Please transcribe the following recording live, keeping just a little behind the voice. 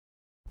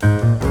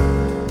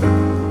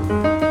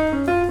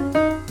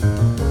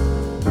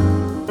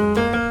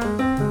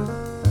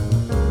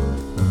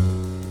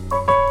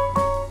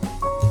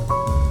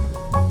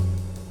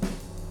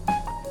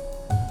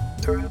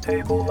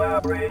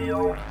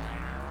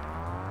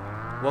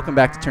Welcome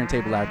back to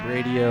Turntable Lab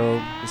Radio.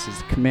 This is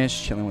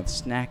Kamish chilling with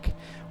Snack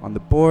on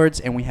the boards,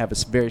 and we have a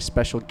very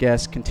special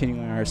guest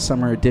continuing our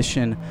summer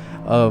edition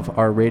of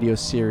our radio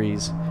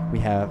series. We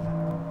have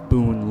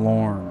Boone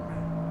Lorne.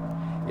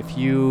 If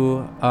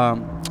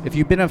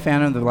you've been a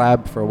fan of the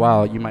lab for a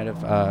while, you might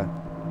have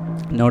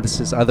noticed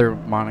his other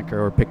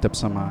moniker or picked up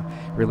some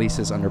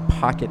releases under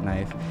Pocket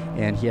Knife,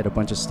 and he had a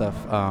bunch of stuff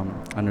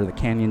under the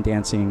Canyon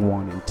Dancing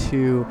 1 and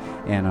 2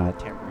 and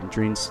Tambourine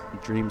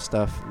Dream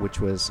stuff, which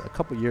was a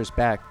couple years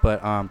back,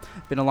 but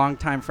been a long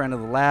time friend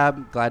of the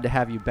lab. Glad to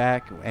have you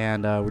back,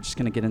 and we're just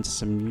going to get into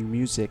some new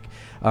music.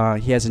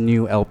 He has a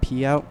new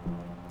LP out,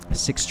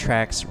 6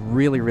 tracks,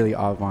 really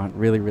avant,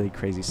 really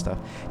crazy stuff.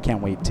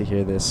 Can't wait to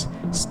hear this.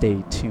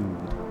 Stay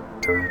tuned.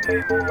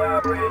 Turntable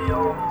Lab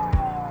Radio.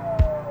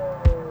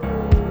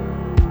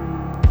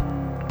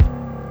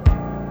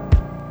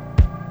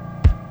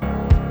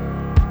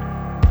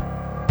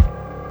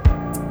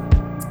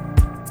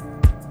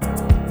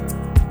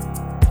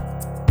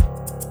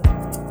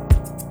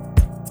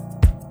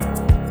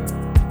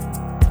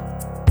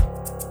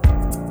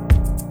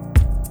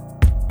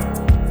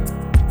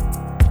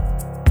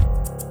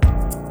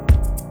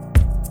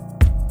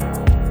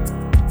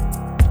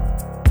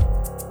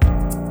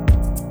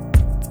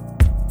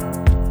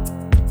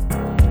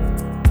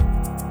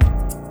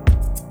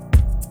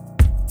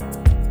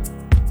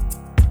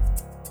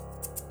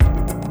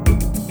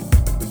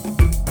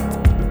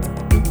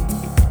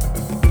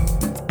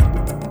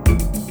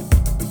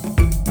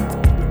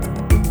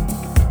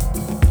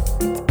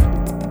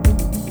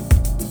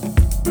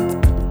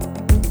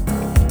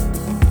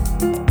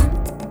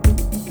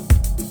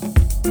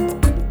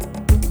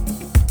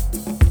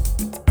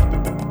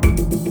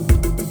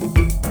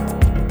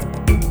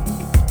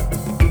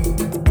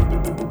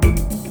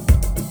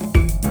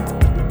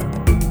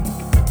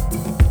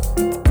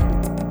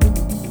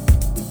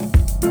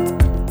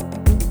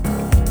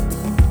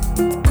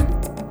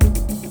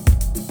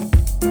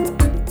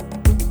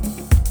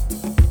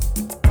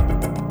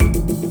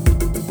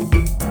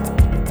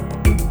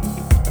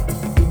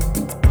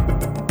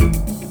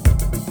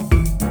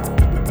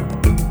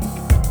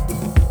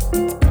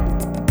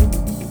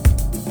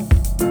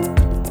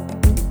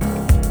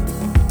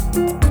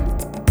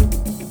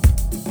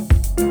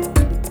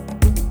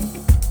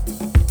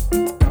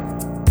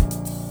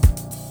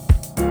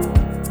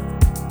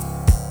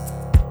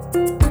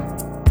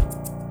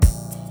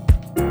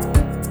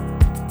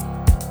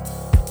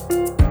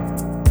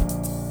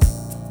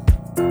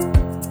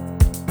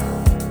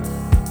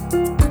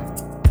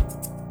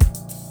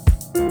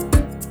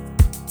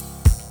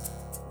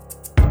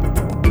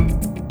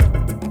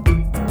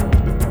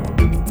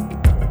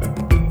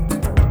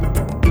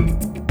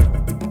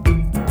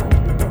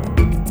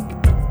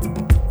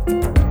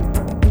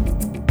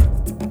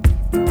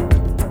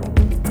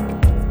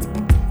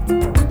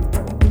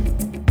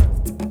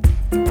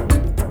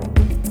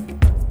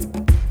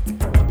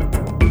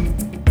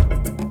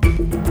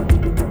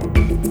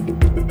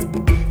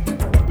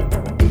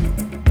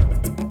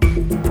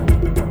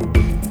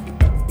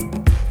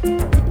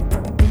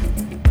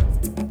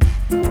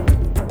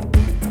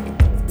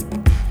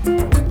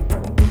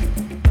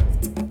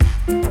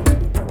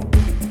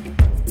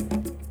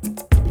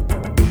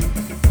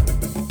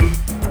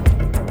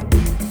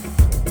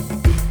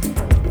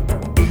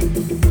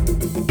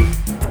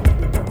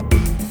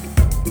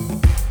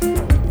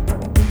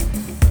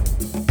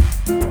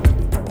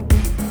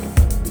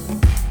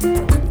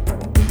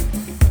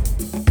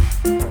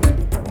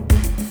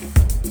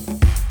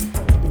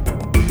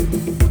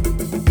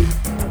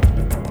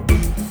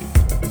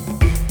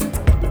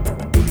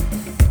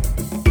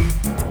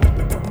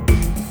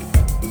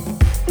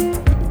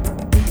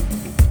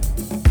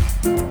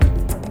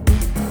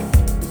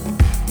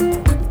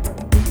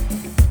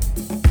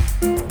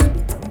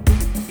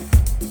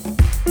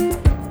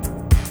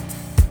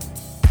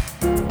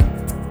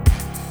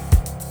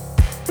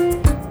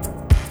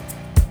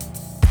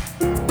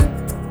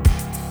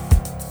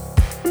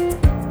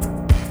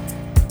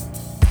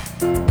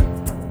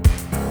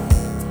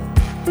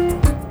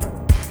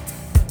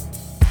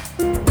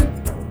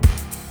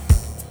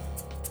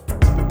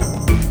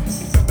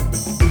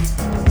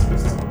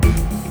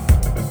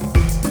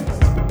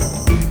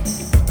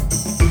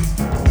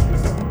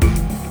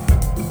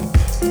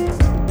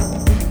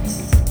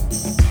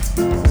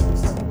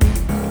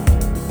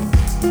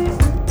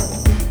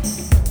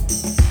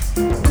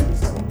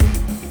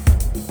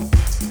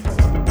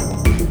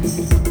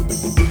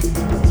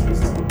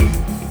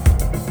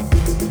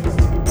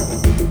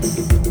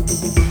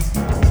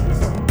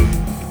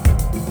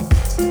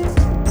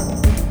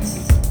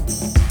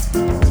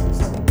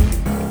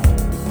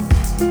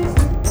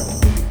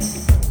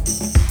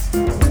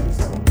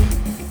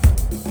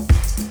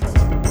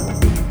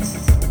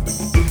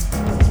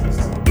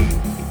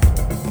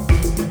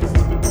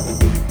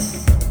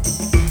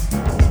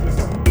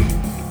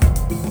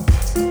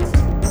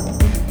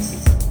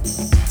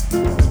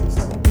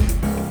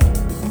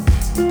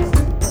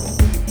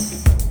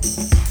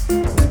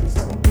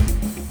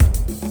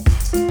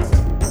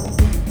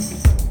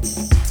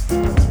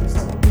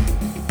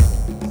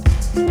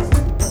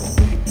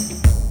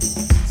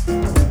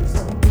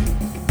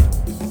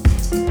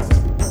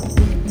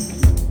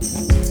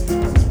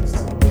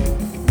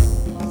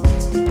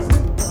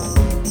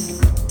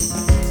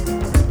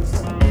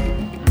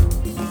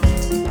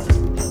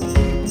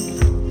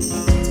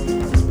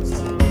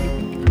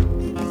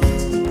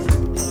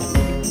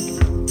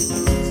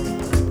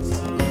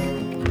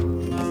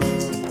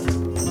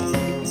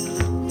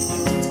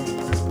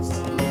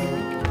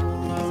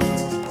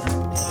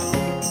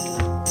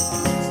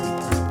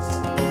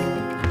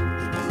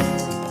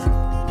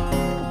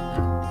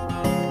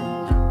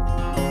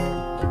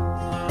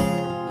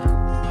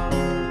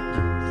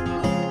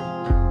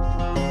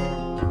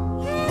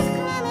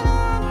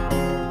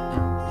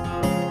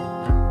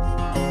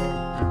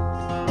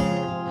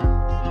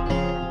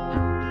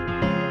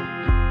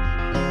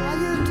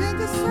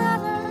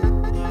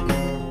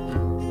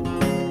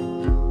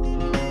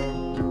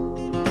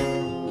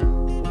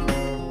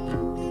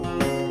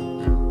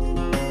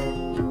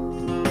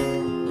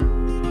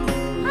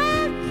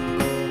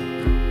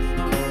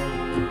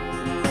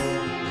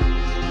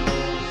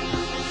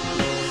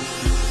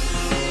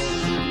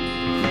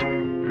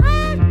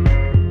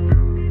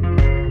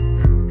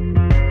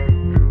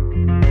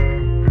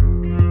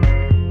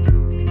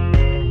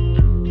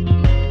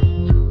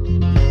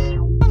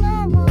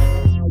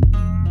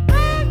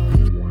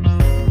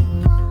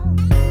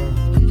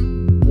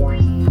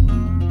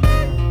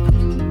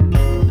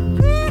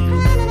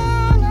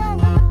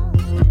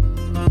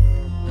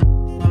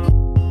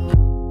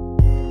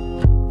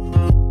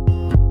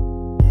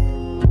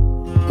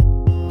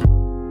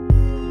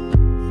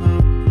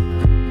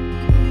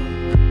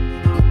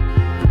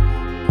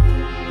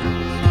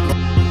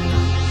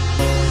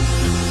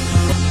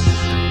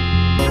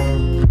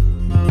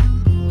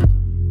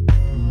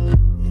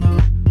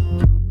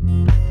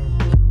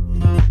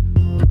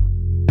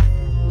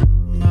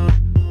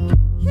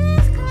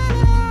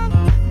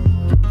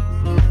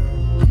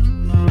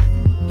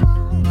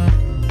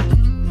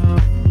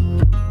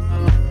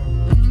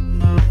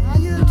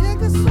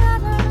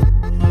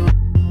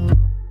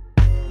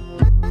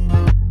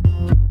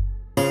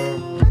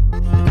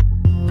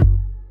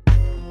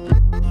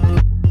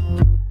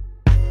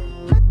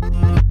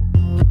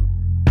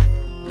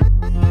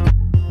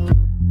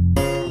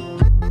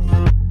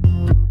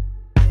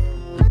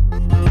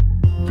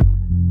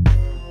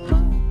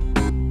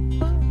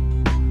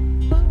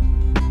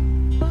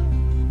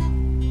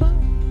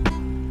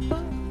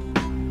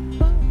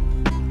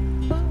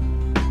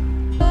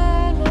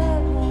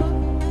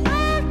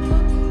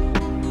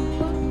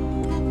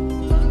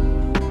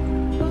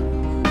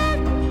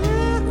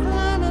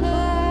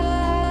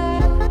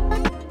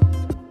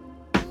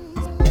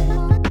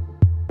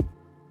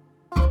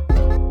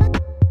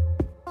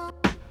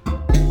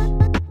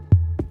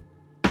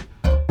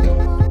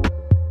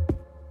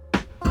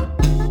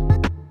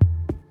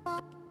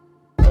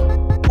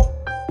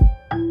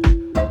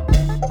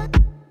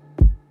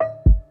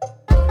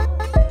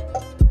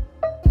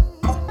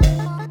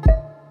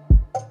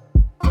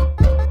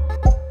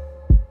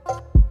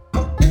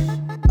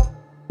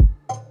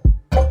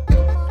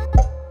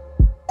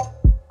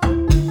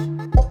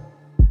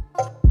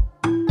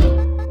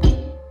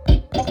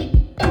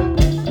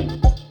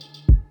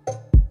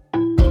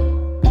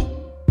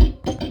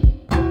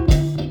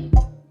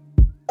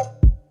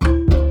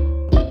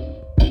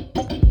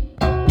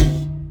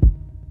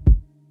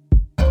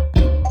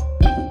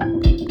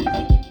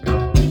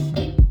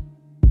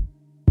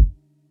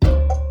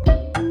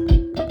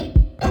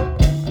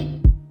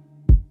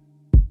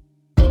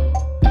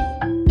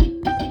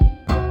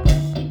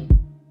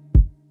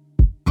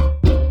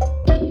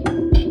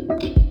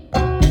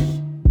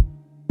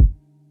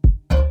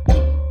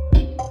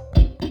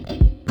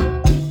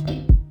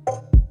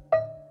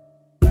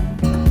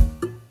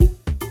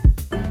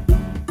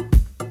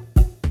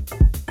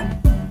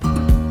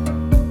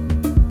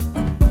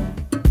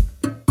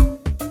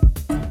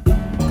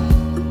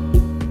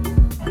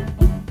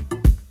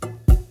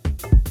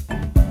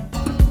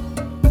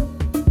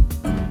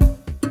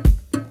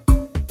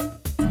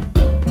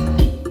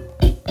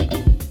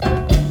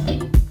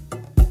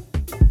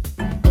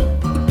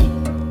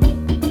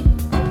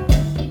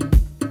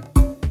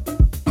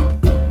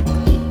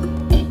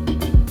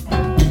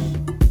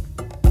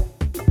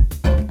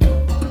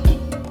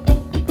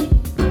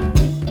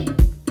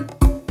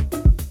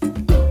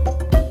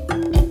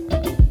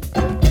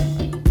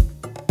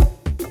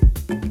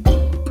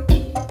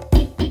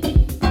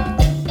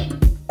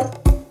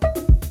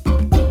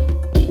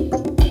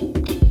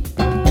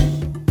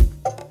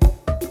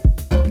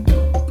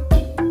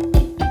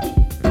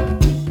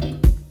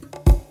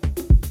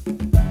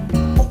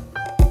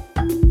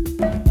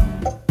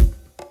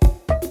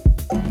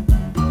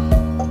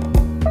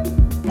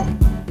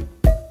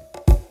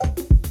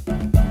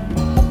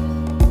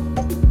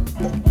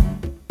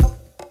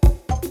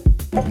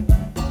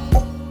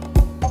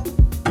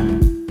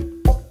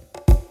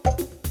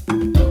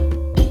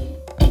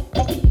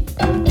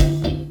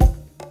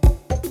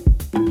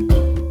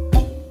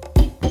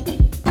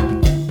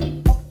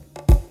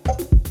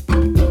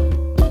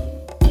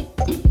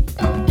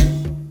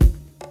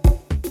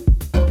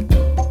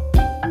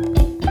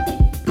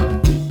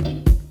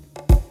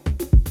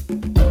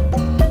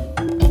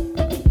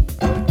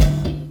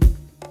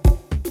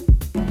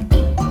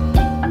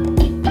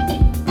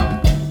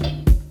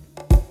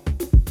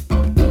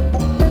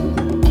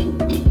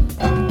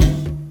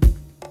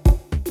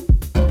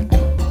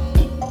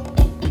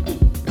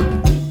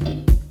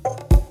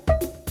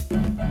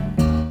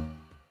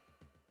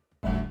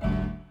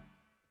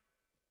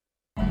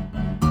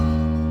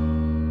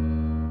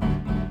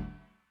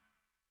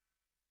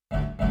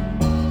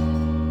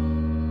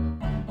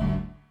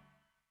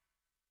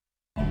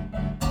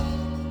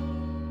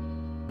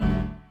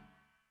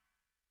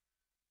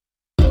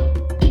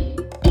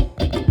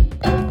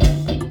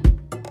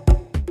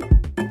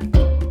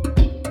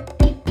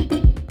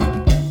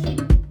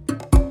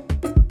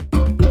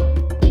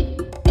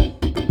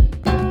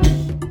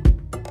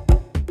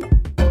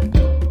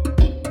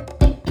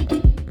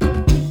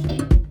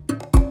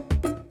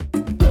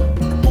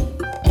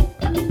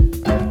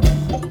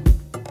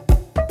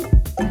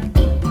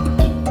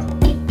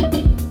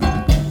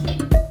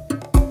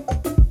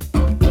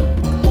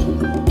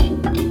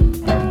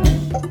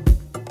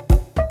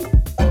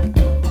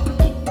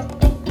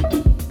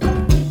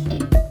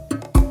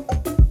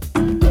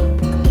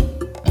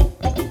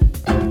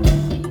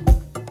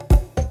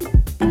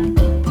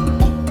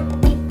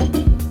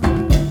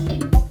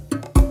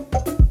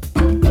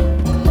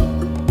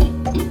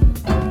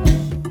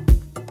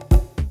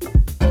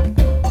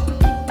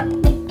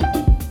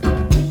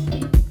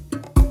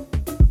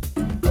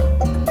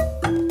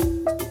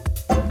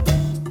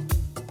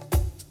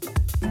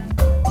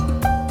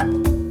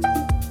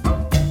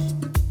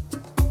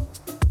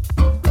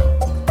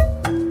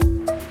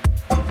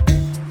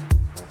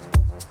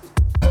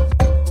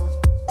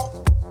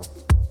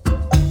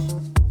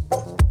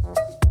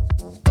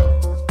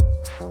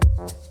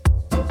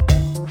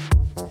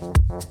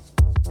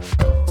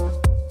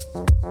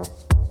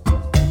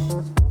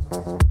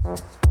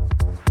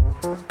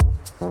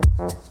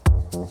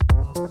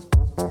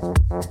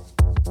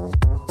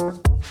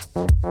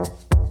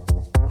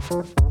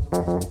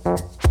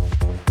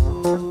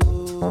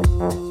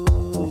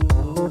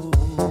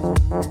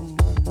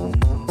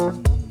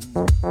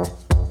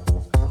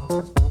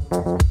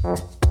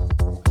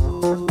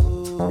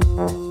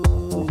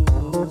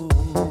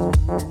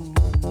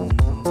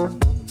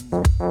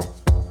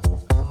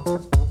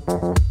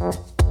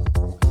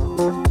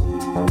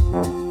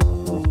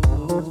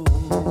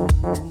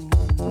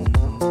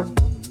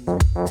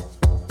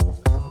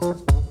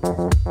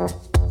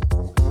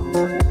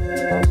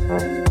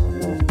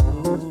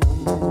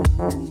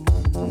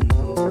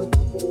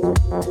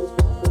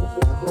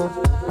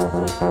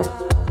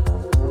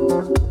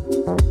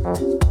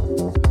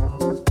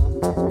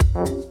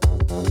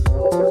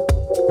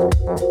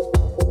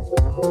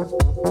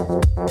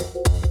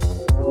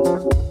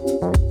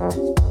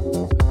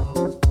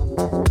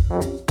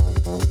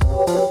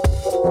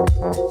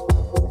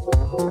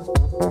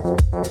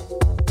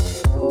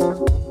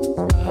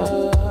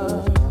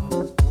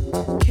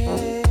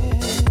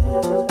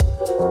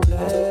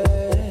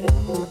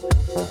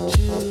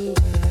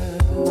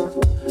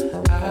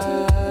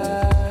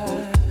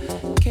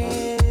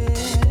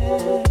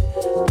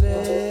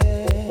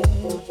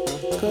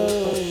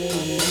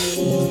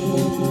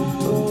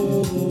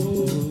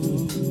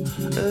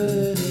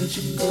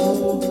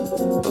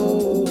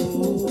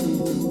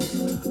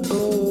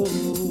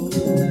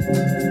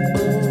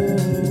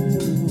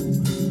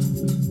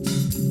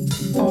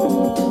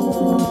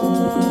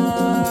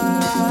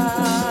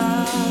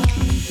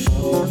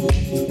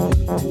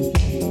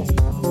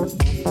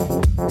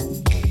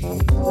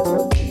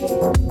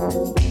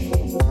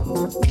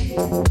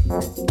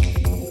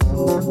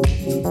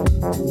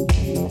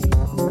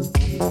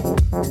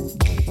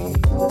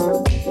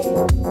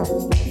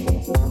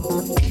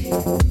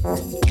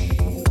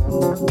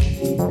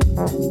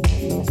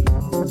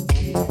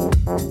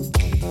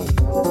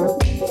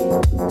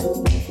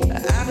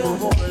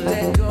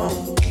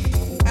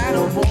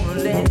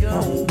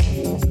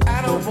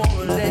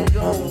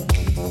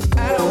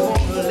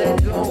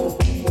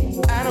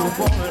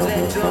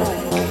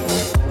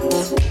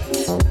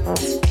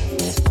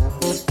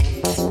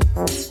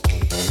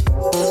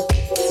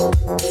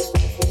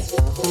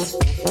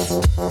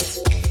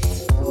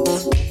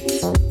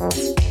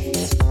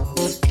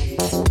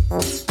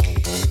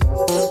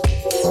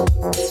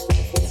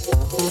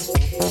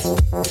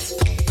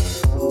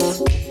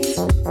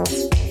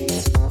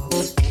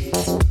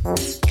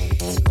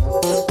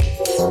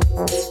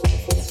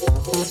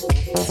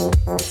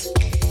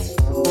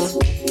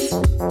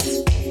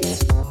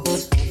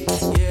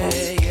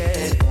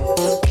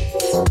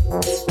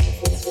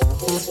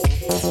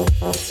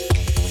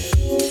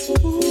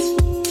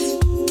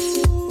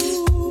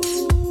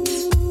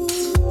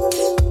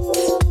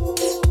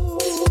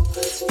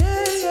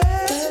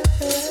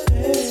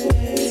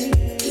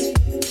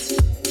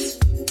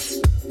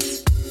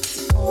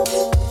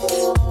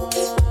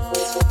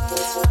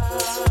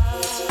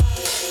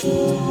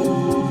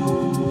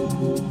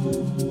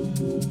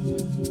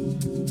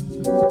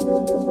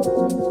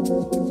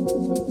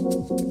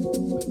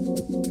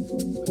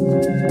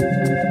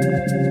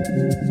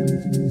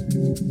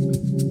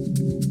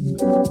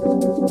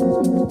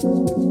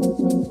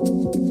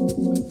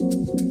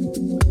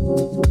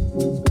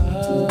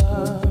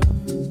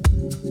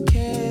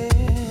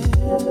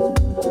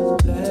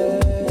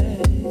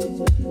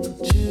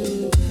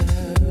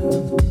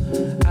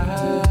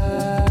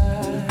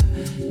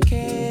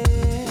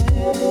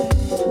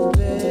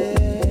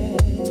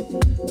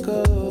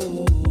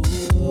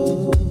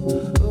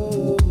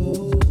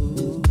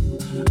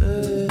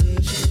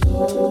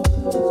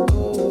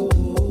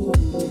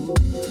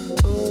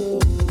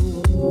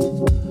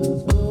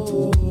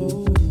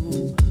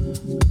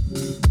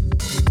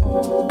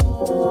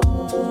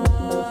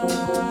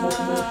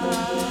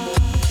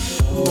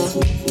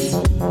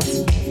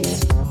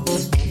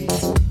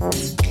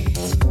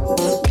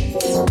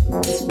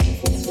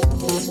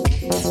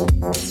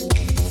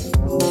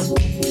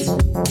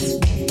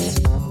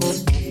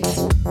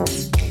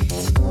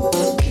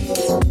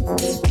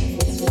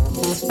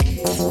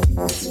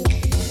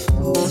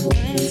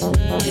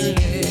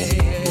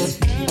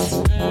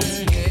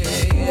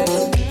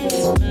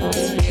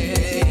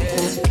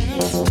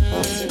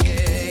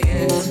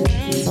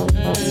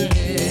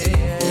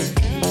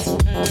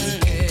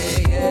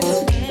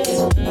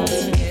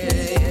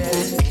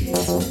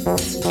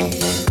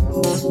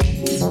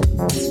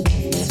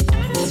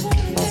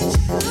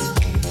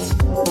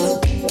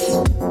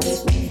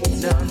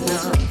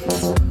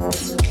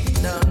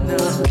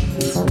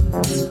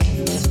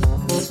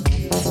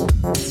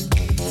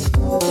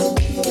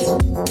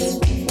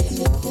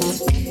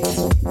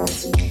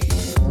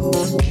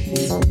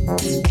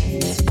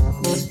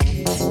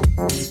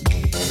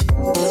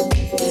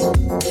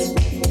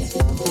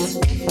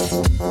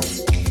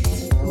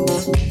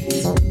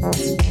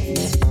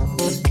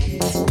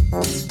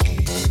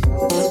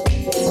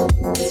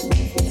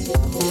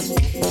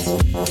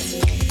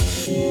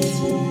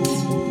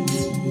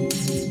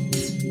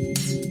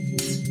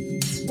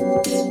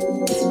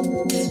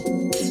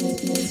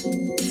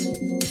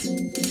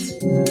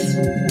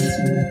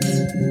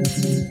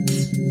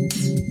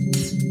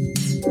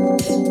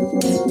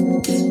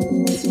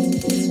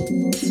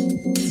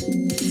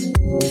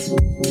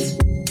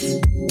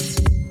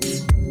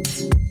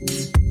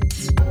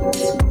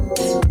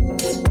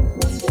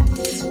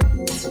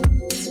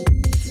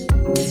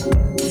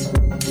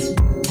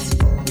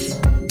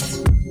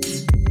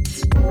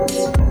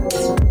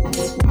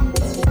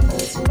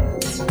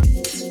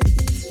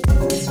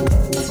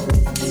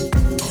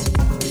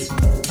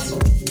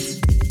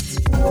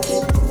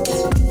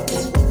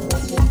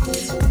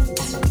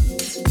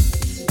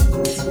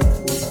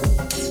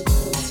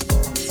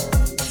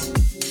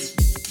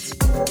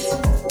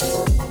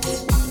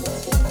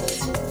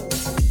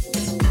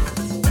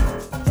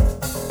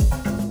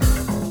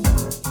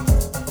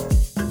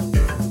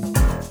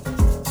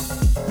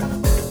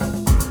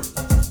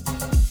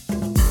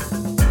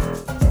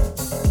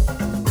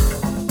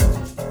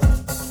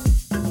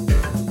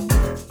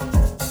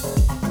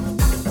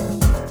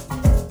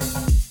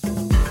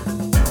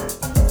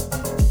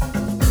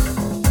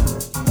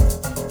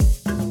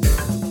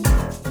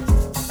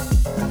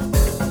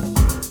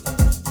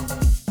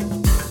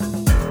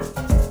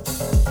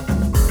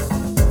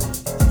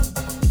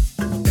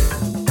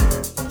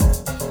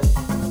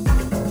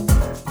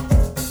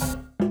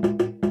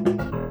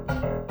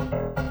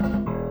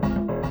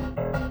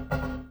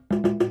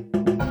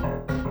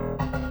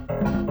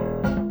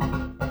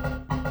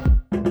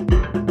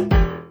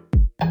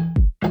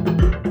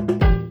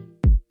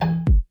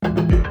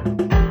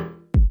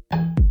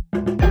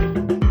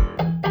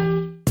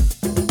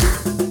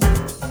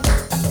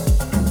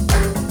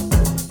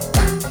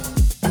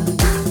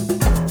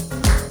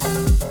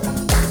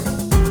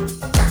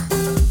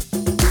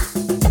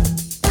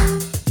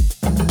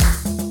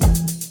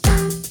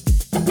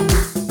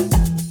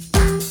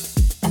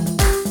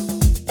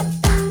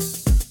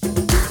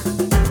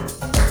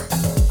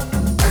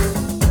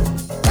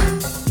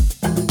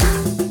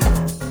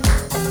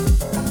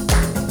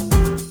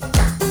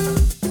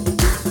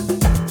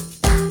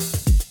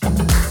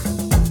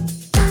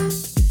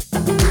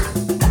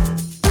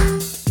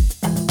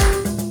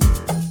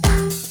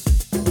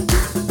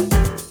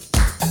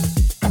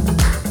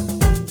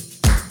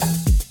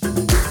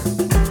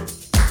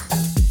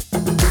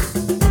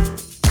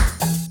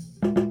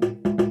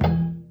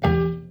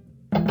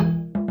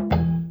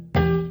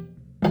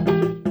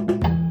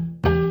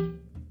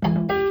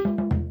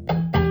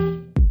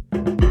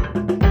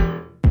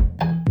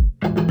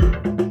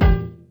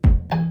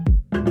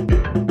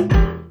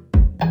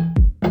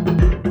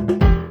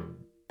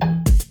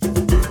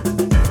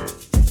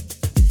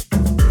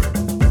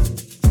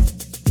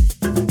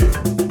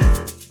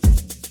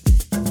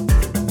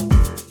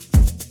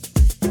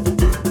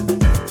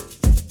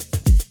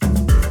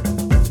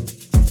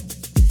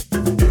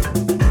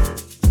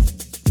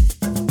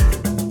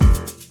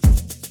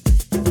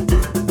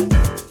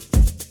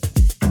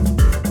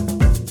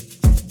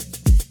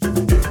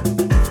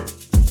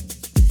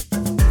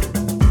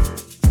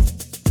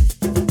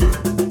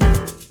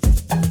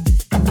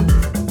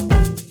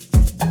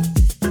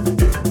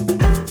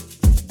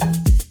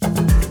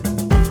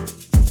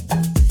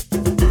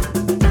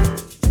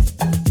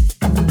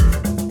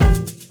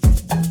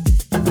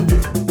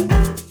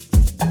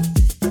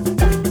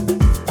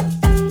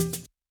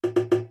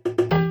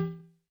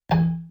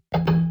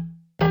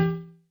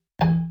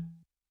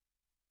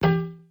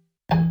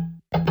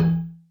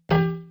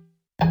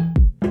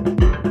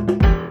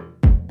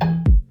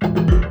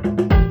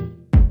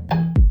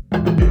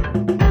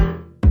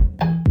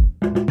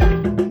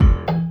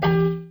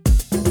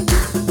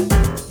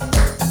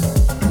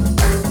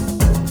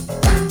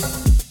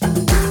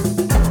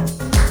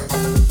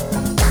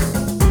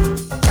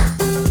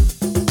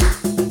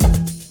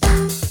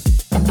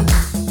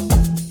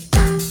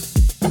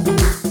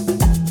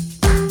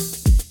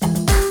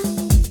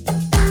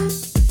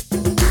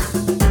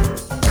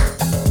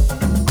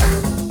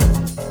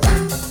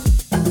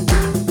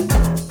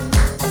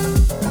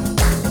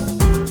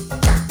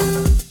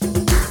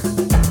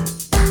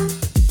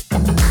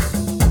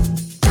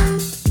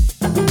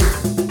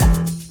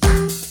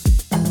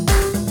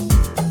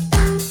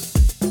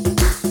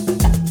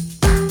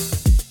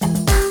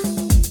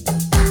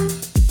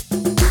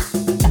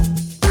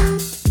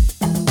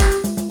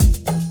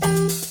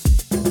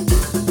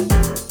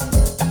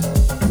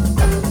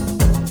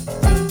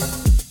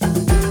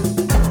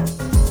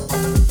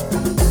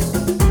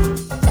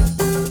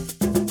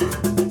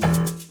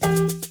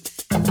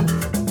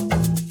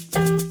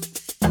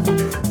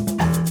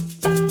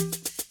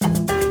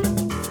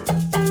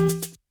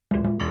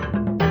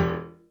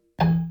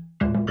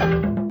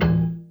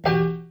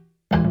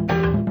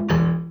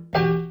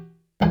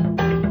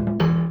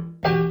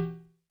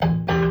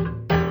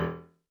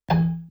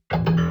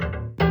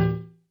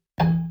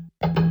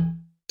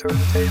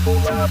 Turntable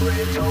Lab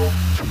Radio.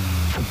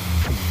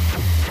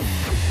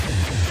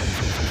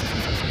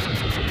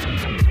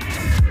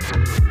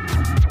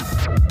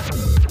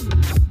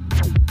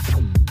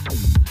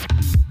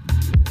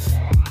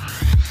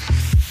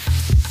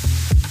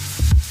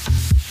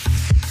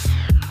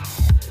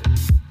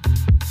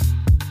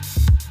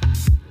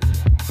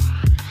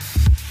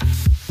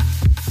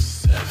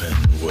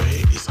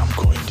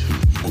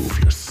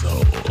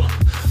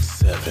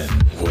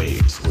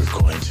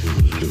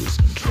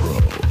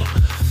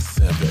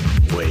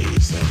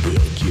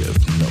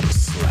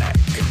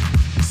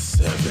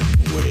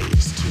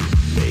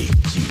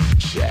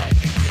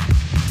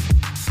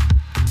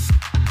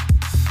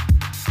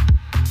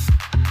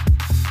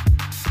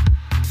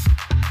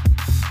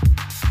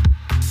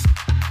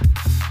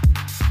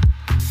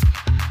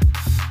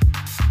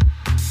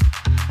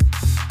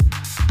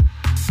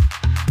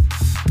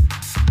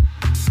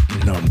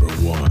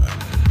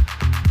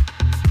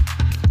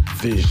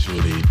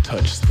 Visually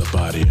touch the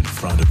body in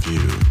front of you.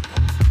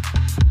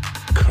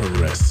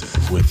 Caress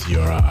it with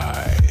your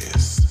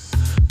eyes.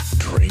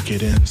 Drink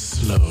it in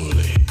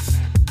slowly.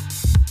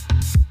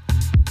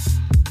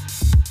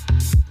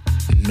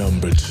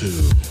 Number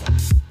 2.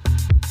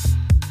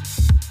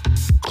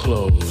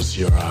 Close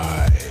your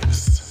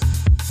eyes.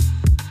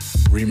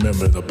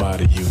 Remember the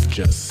body you've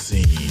just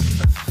seen,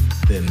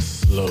 then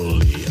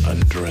slowly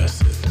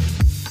undress it.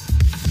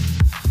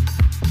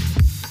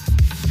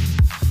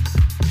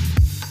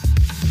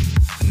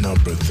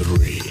 Number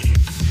 3,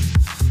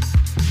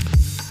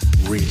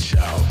 reach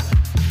out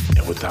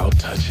and without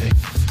touching,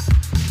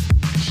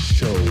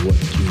 show what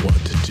you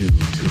want to do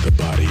to the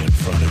body in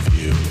front of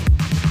you.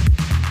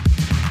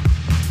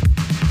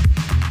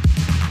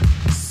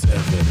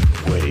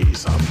 7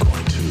 ways I'm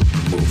going to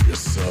move your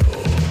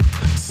soul.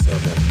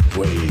 7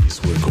 ways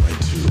we're going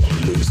to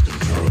lose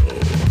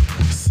control.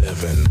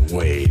 7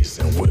 ways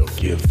and we'll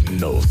give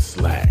no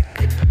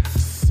slack.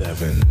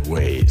 7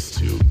 ways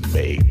to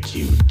make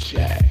you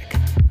jack.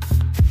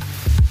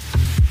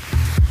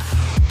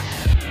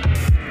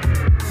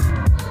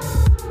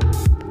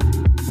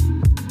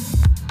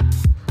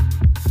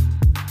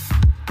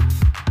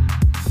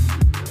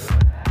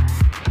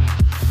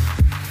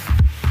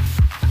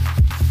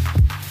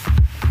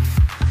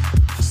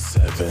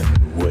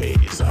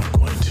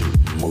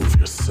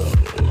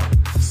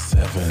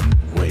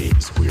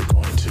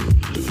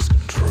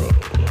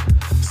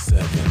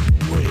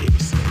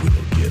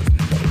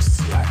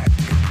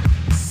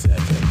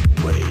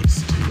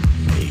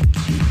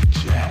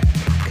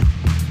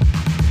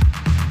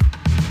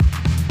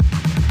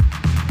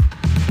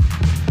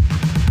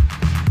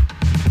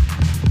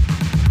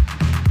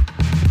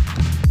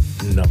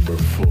 Number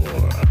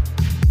 4.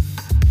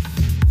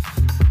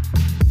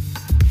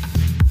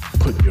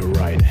 Put your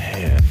right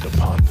hand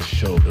upon the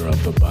shoulder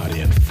of the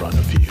body in front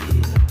of you.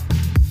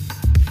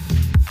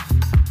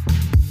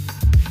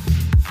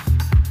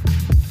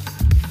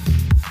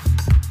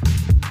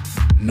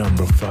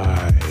 Number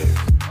 5.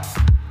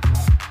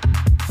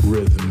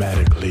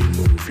 Rhythmically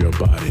move your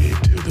body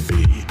to the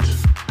beat.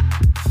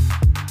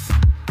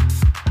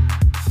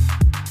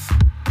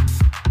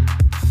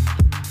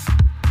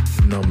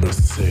 Number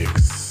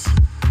 6.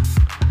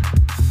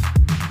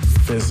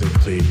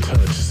 Physically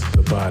touch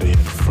the body in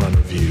front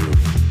of you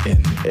in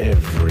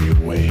every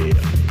way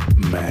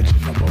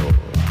imaginable.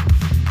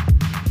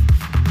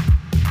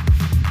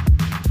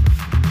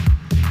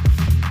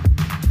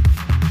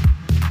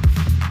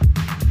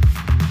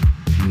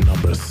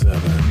 Number 7.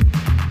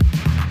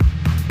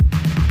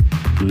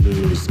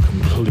 Lose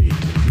complete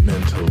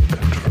mental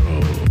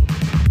control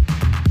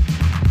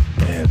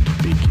and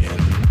begin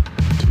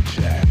to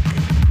jack.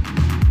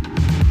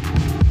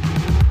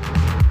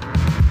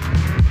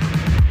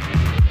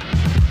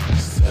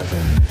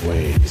 7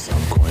 ways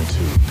I'm going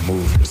to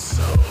move your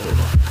soul.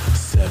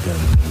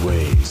 7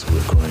 ways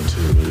we're going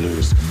to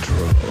lose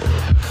control.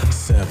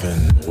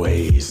 7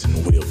 ways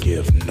and we'll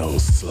give no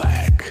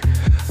slack.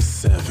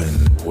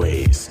 7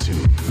 ways to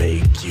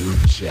make you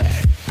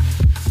jack.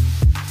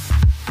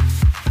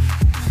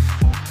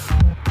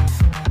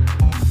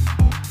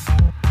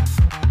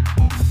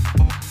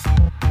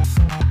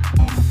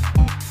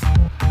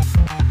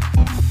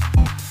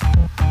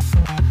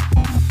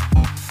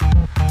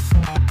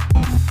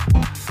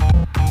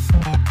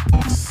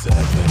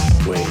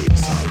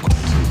 Ways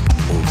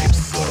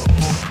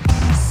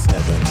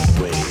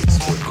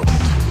we're going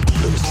to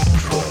lose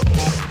control.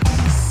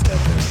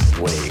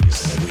 7 ways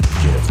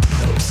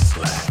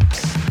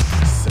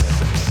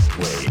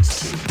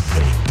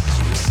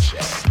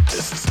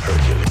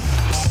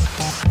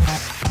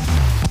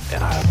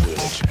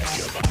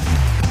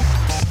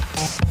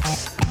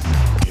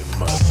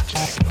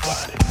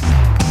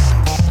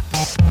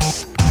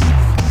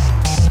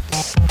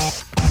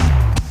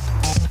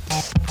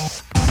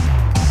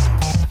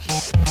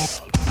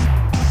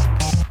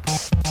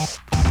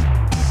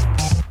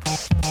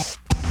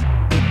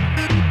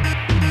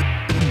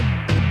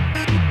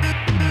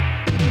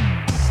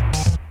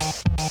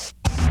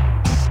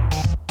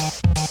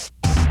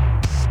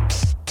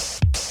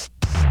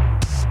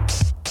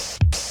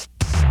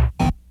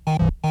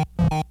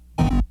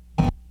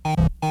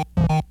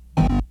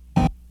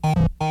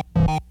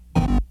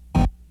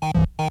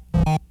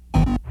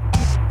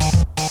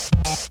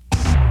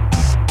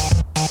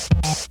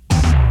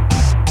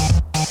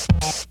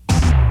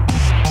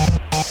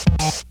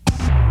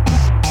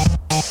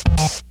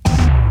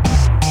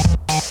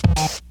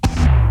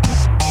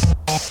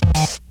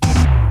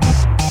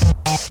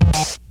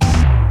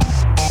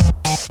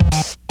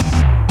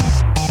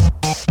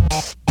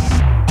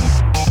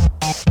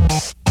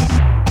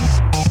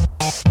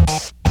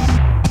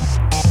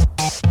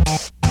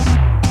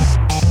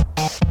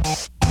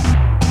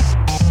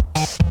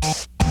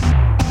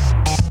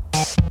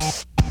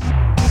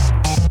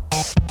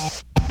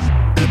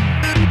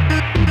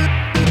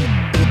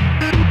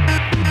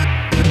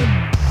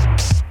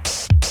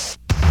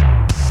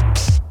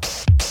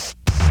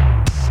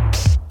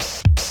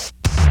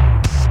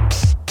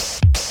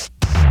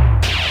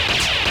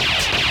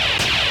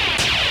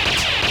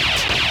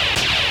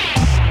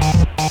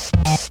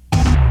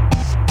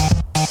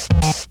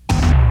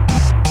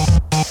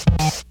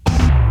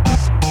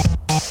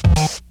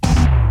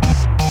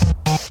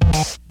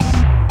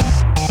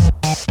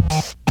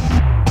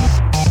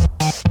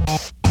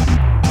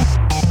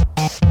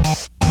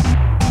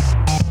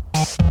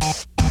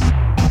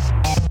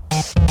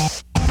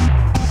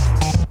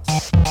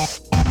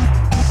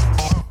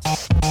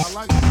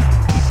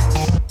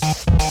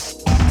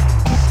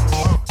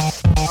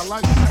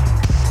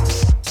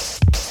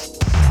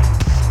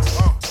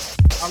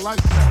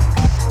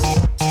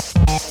I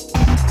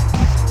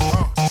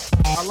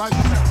like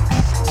that.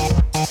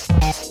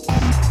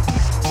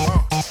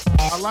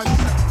 I like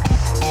that.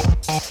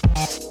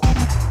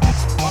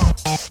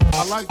 I like that.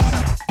 I like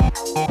that.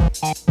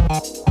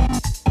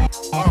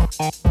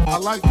 I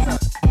like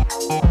that.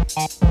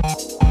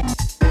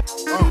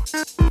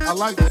 I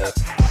like that.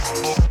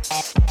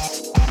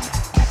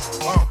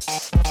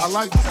 I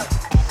like that.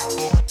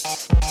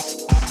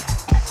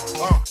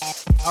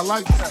 I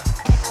like that.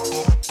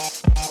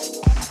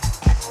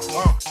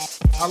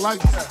 I like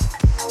that.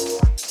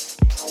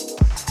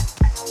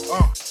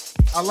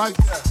 I like that. I like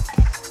that.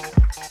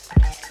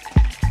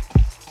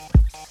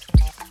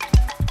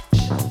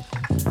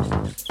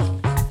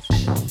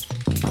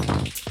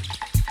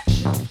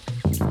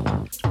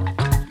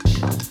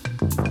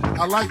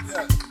 I like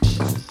that.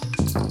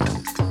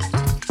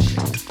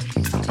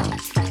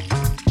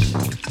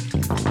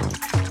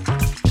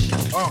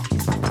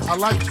 I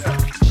like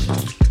that.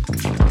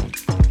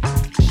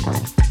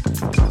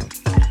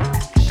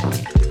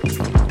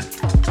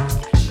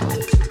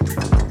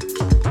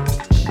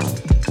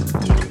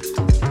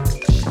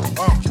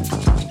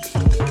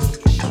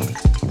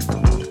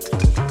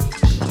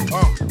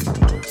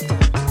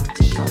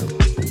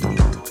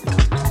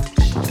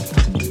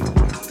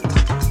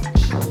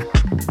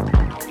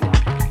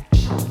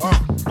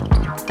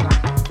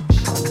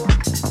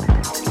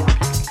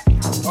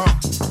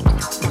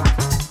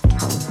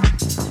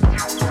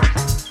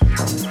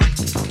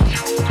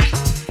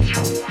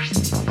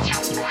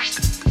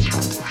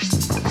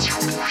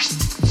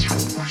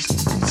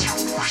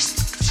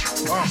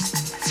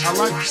 I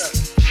like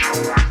that.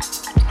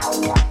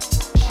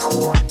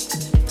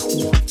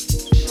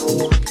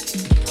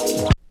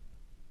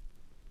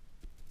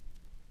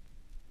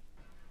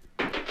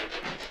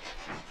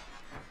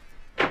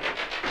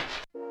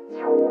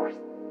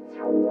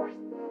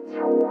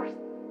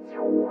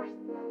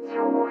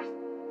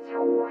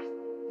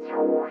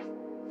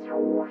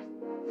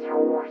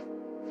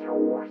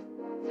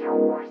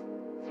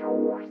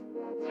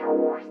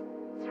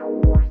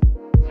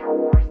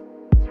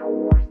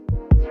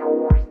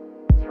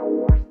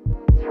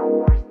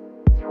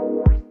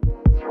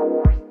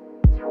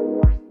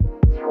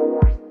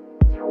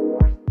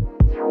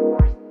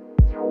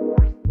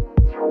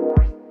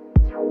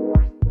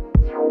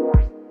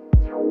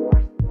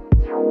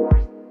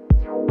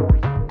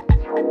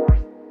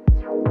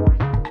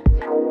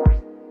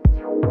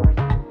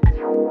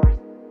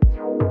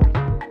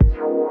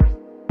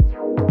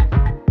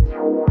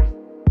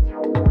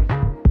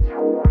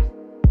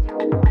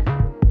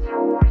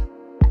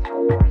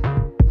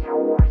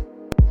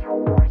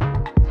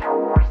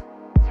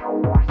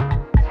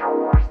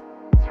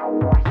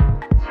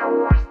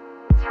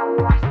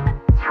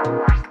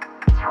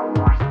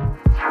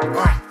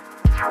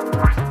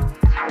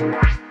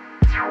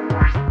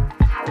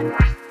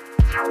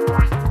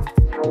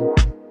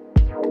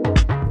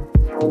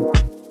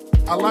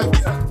 I like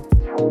that.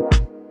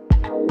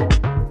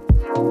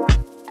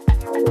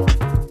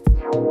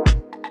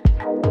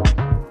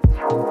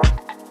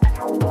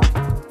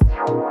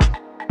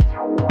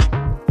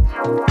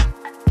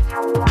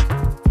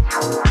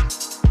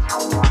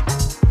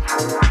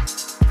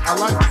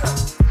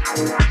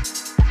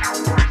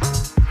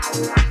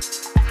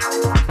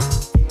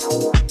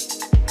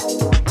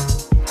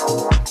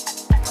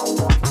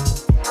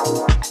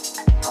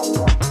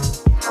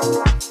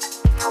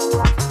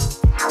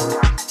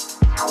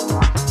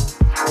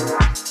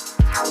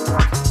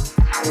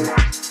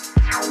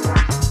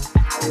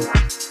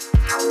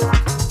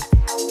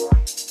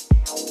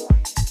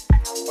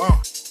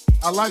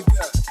 I like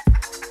that.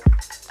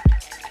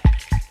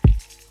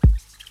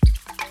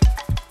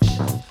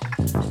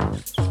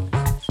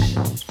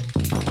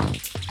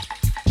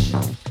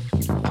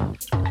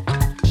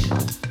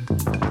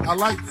 I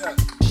like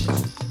that.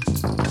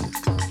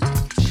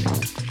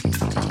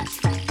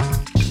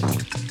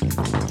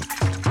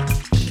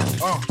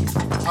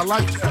 I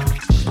like that.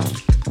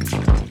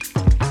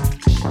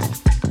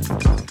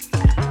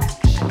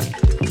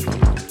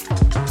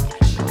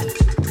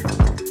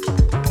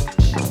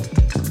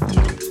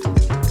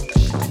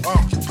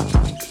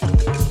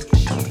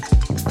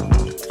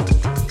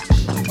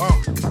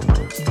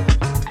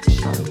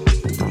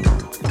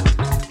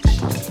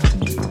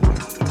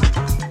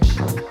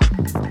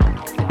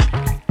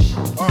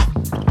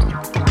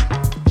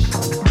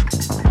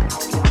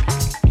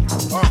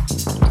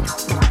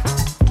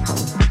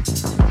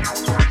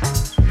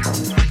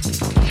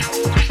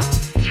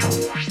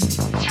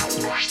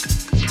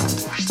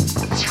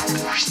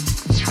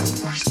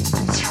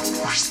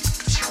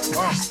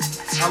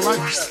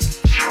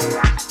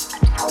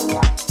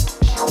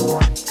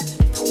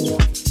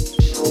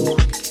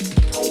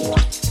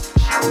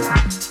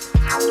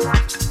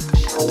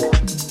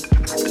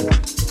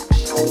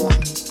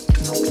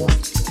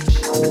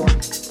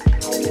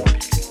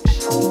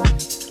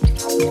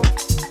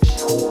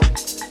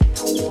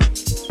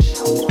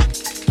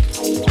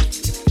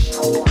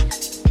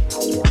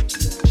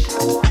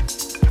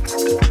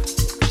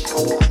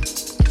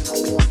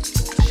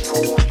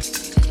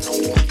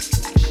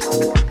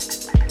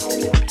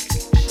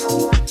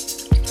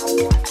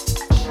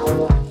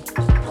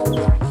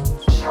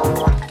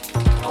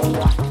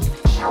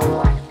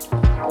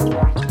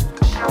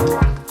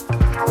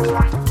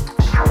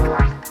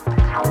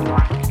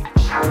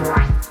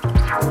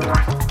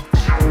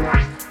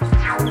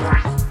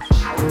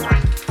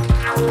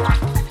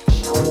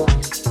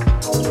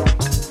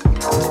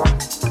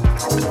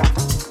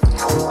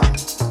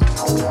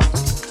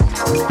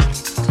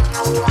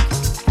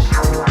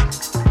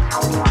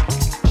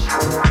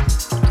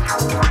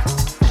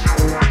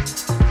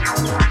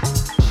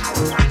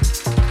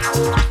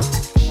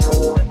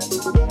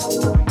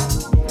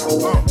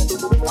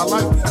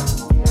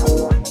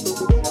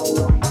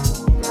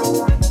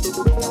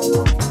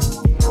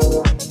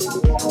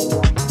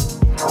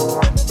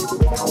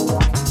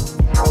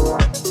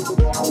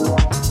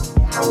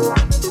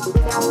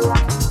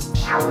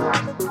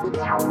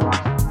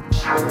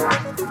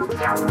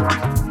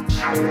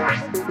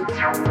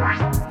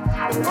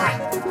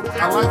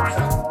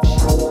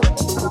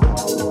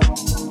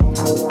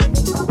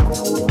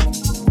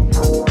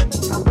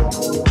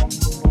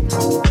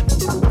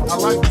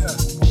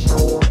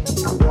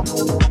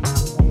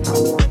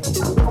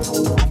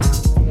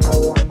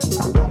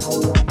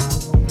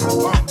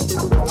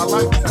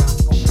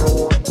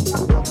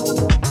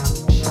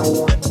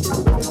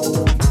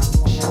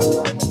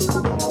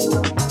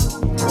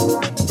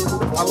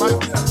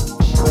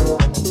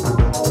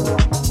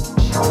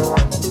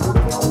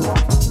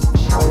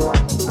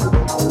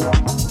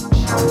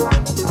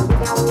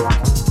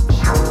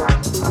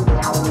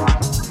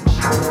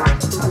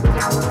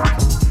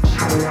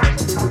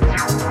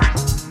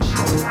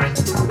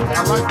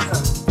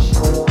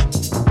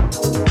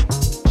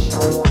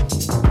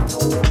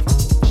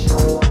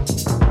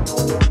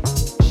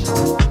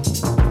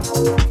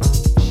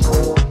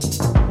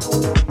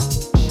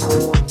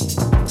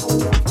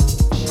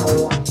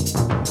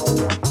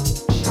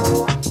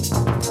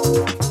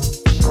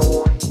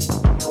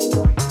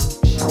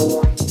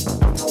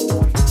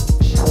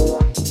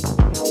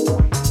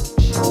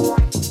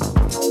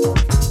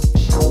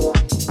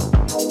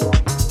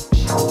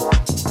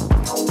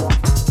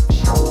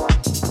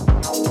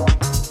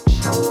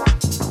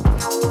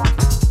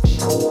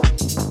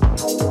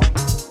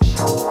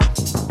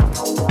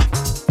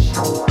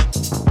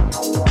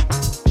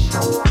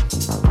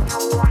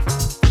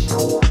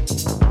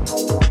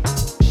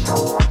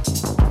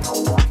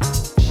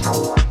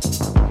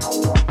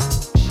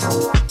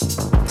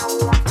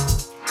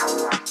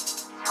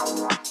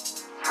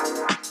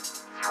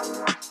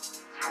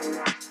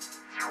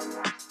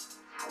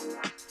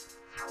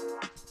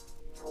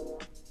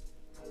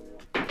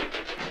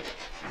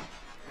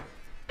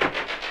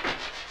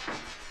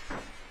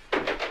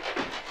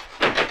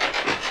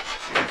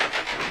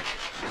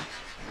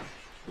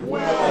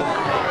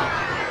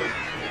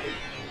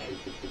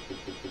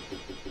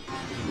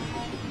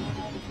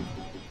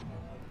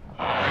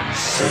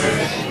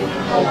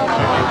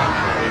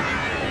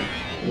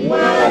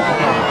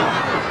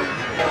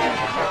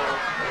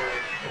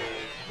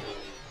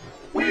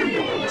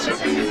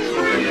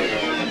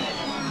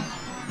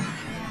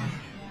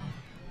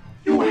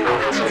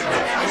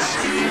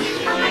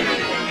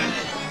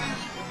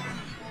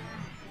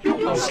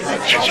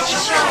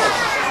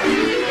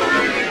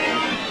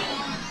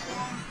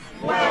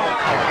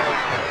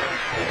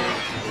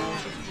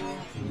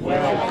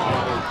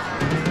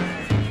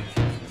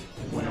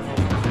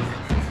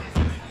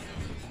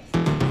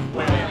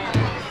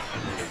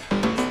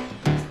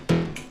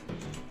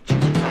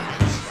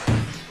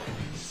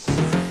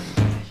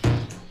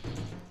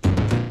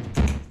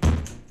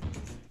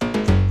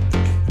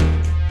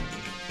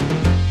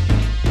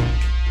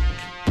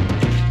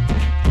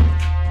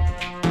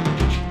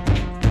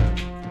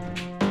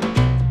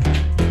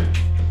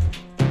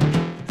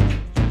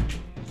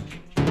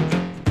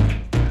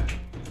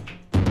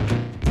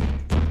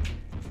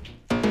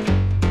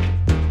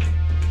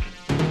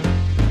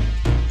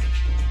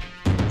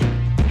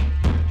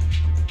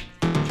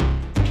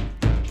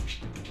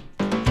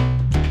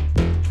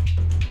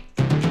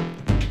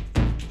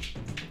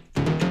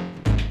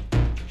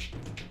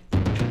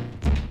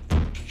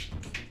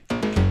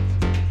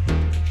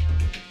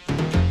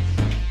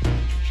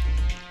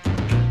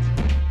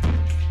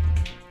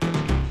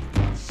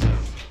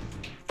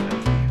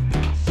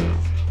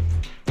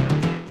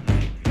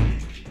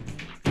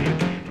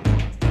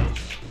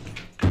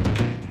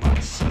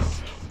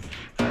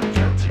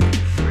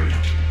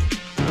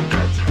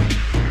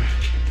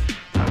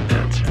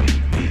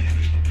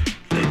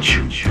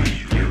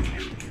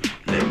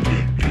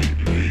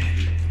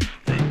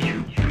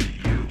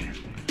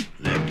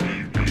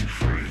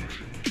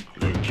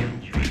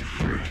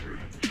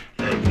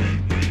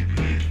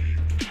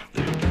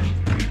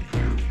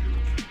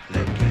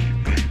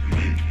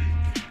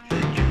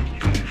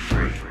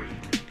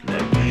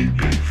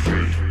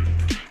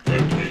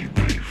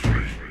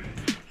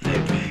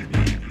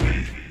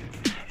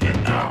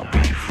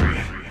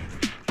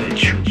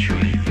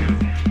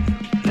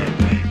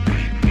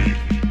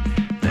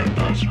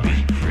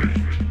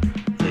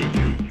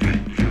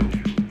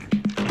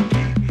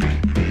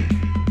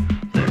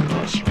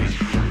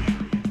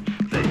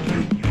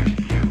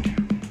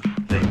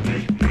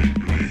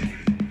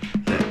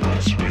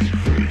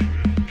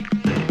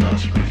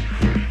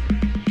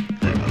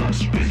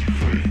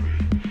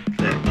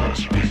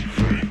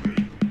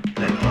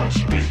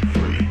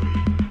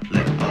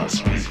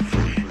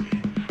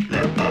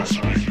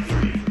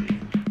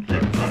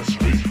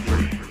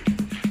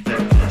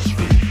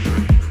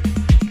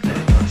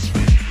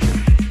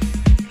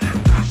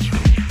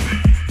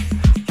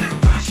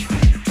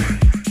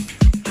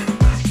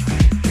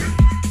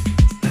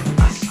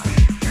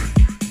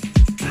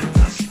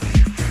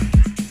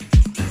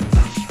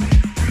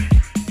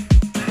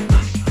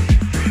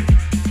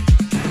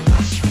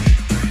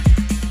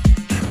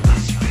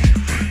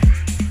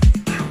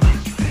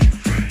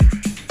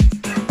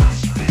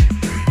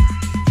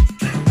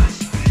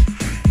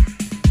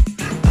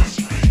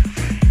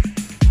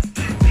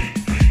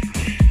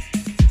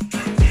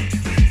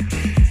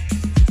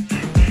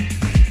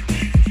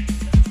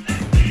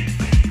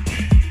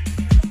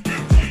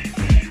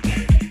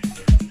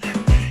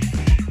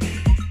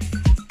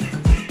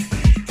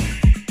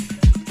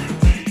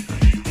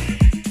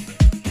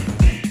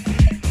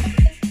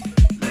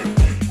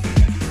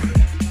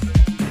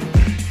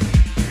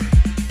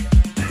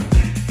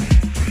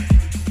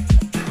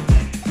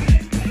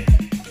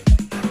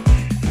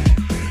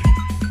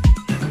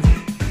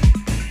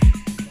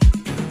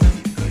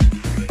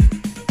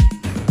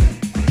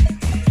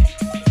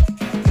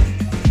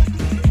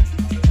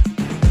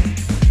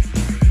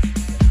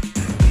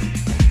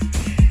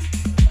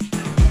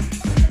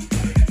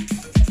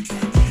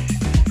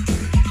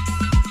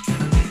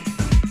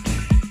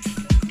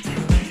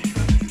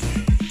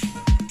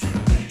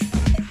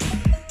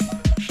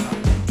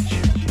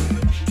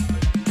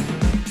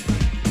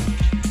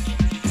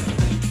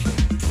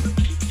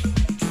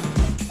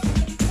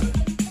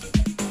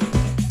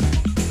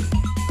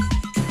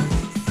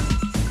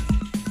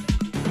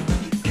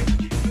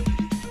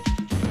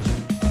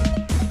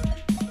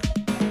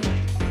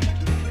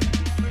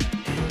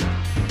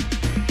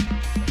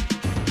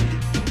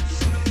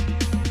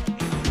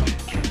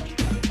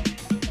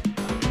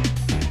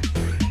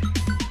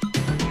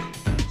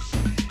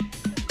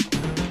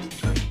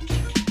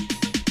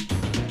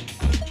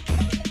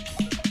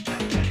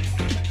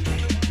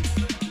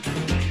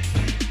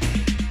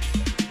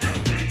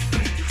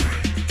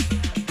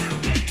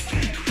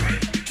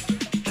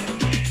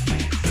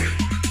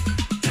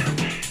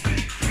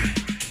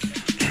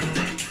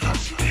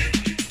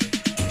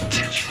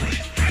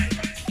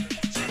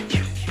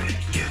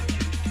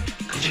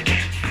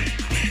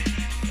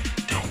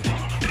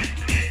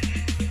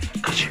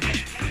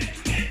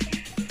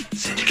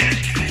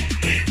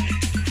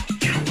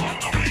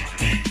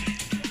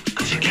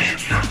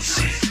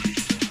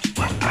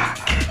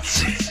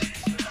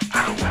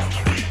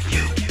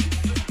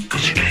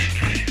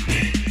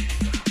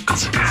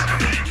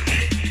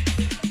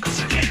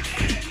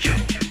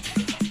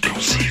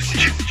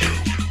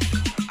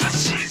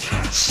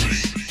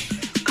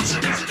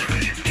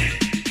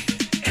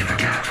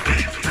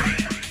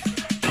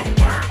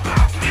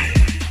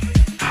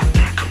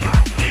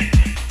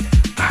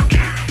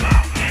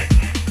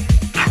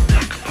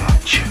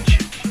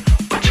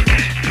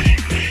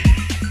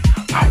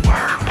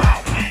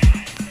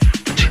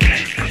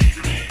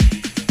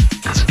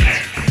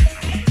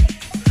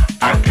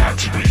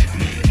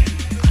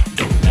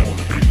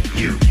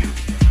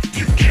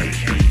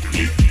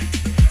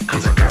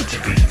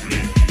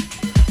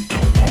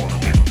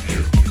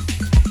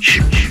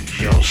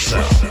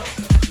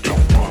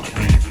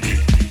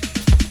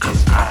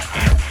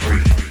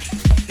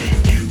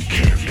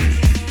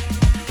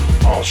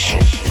 also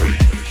free,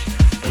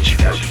 but you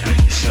gotta be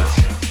yourself.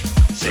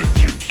 Say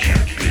you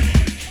can't be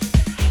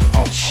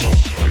also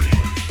free,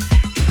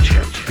 but you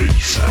have to be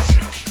yourself.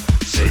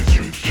 Say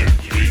you can't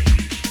be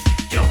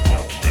your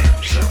own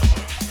damn self.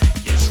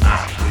 Yes, I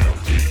will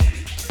be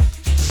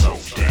so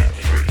damn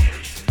free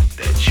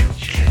that you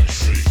can't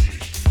see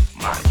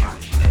my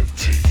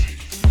unity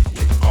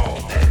with all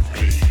that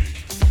be.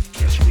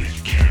 Yes, we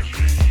can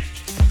be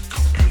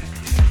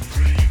completely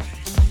free.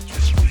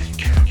 Yes, we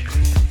can be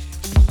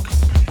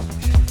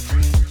completely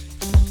free.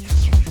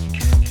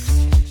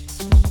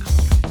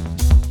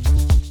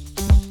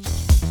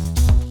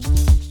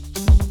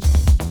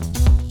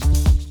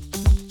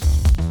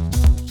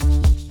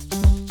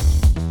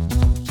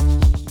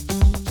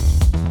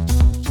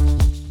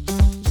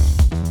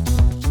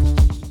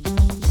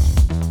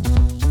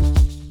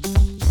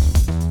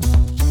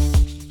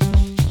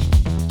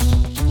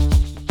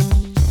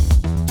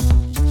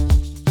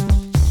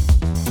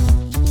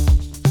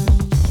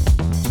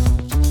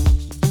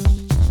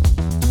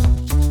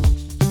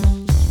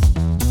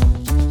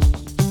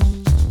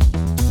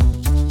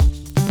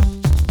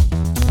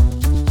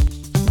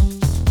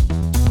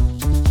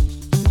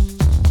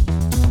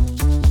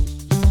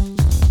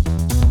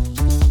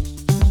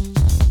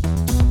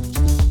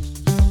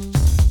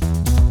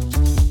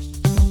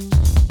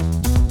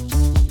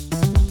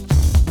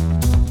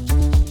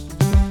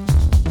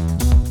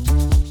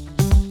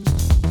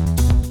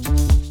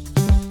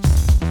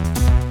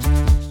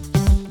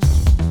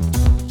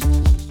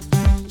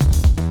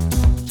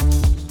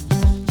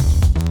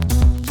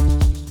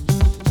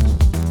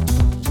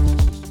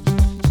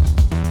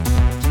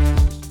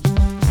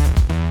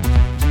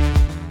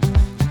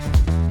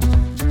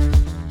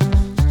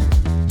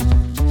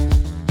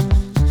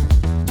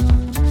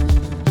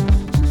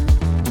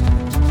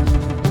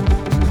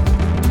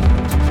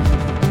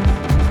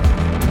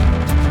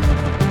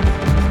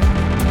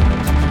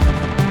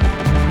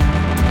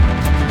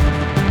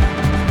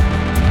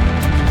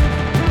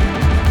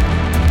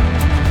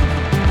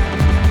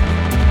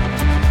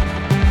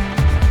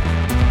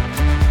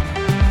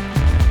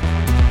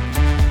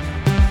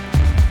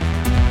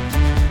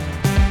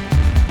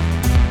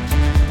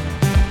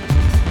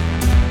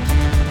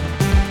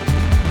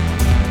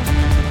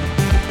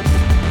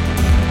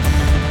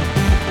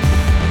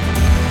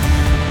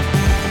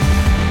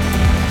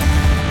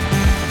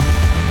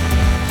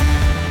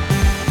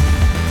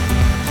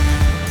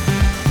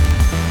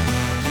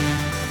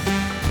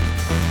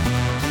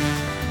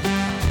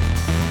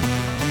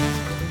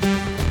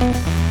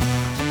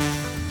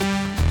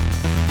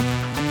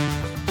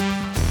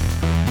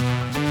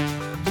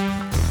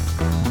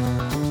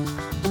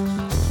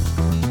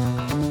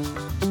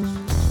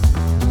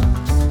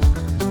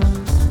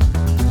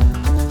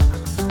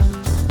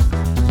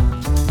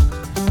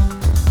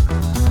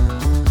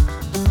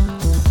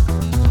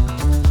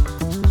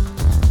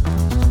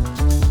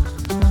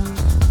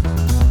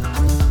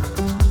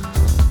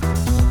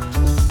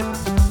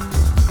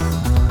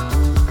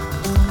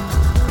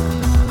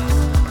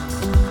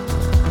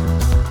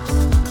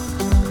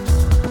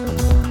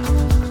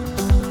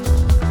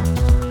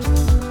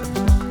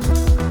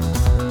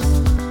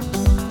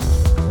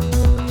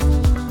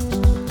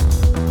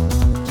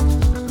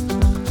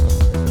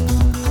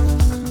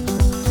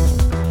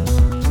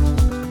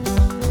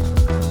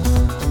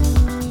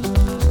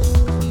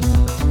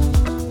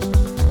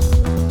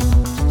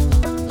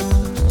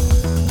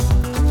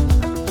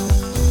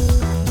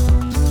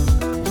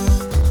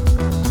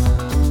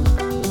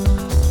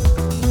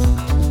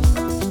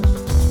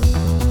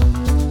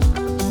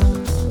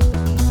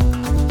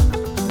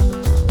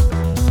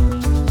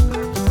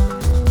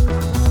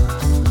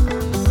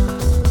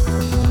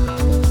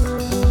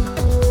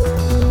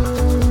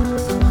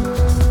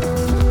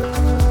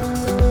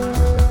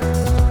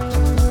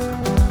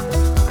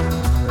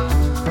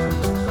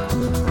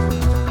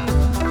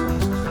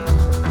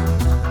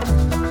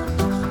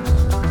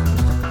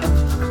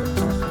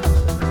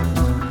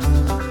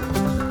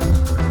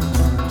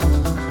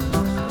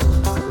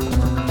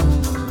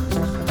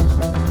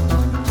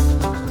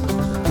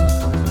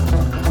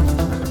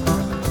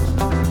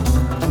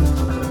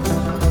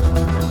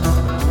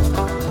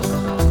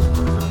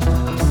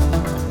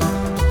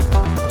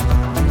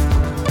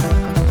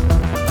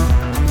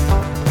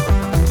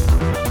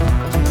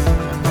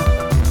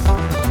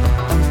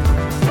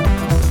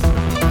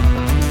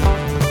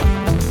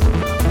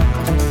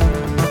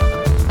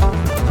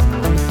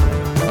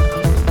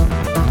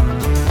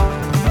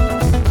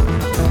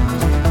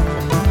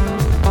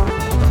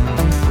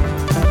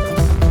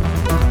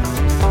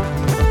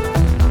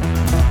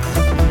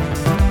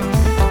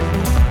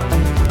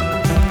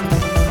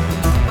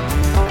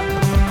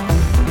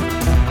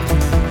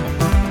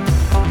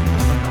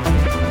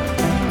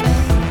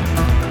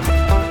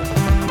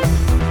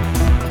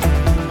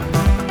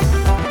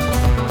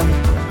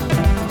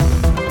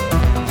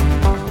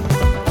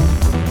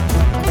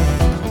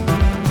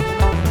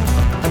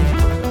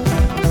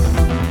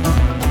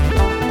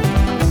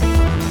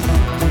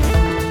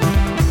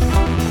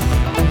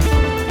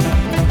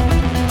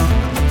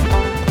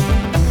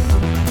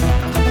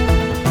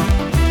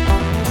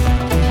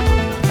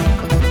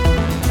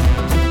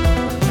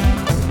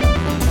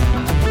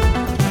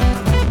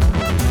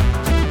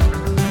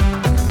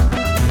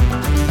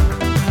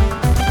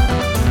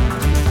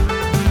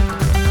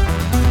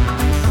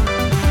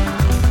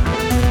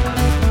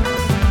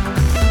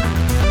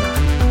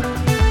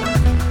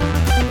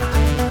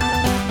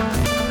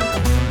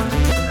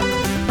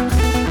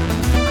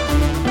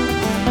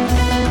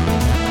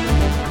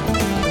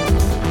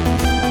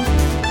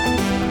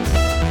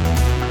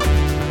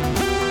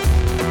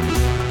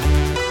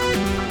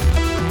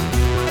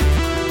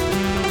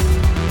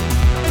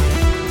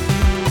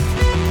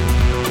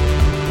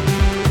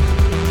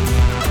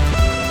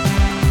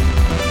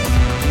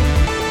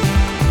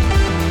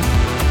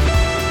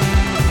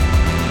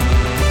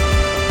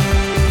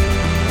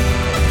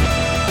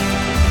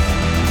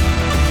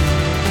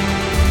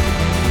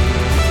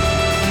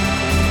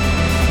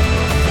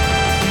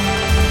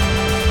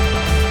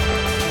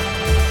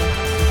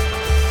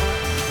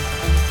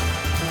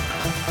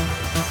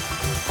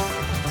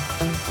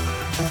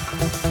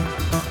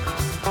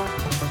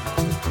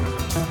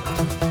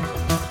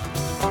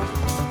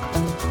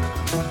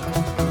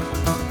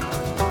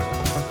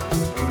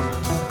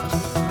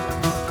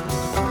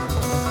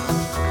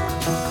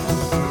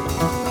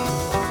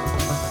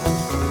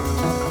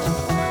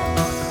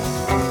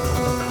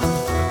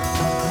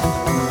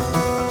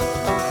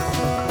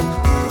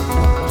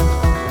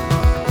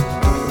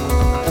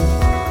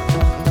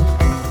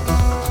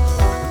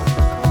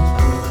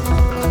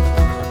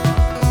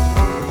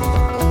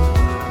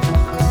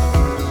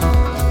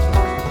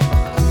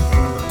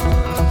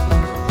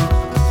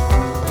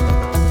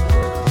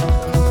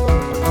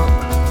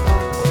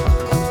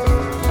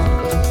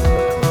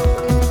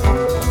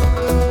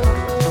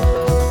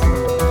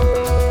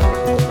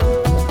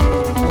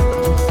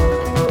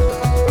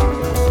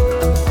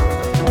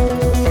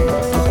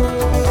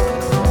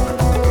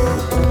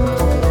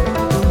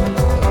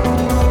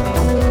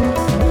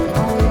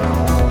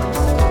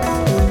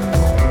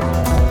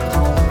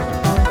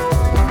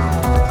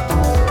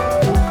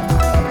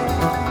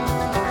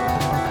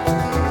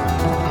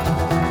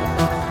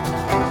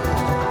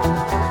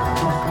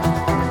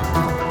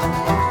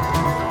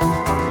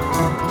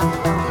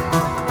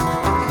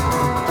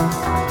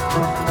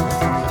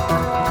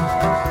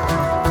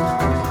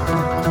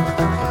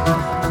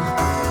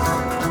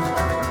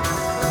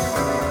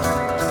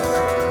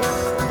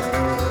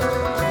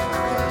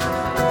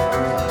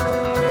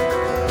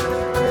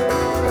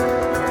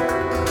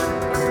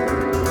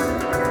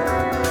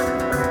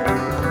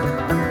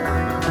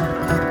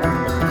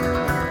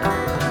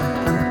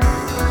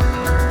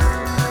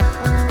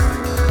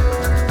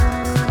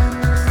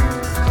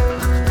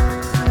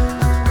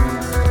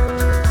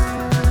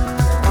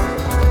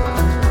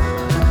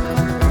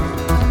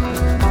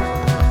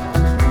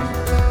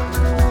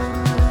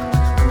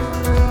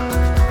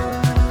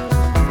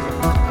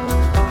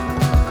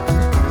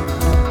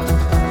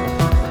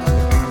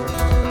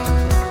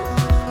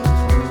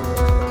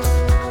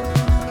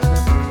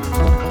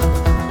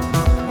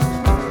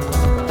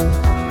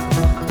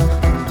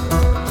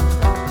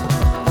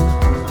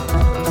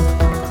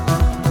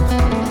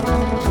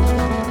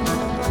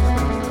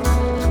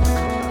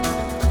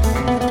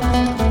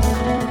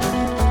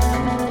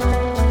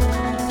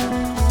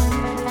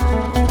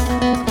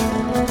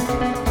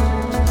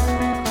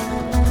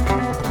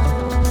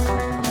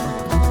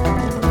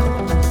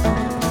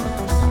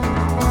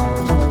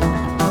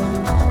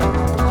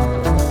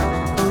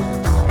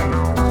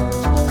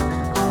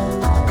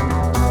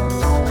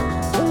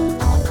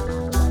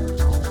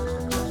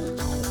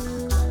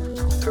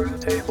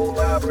 Turntable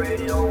Lab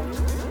Radio.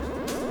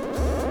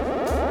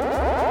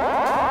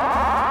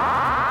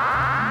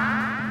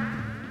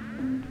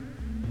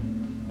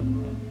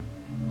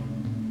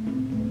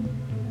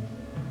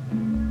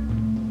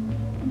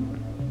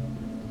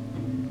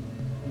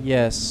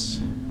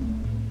 Yes.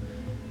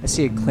 I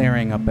see it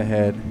clearing up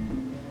ahead.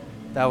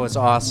 That was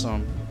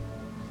awesome.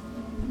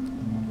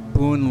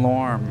 Boone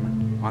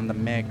Lorm on the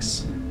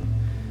mix,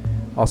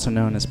 also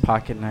known as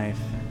Pocket Knife.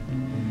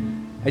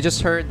 I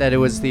just heard that it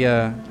was the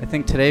I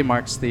think today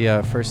marks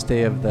the first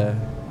day of the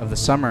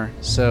summer,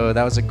 so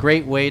that was a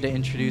great way to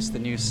introduce the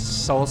new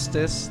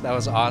solstice. That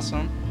was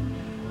awesome.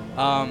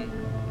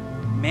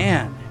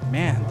 Man,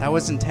 that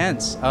was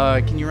intense.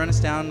 Can you run us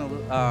down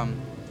a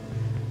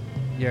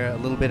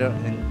little bit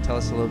and tell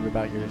us a little bit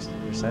about your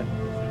set?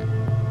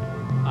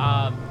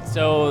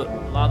 So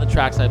a lot of the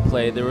tracks I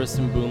played, there were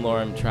some Boone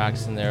Lorem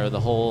tracks in there.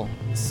 The whole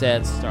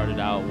set started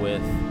out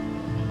with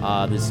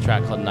this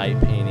track called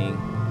Night Painting,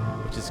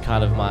 which is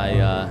kind of my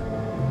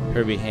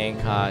Herbie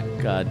Hancock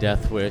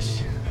Death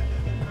Wish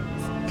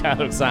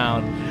kind of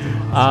sound.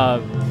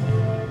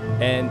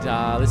 And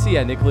let's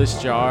see,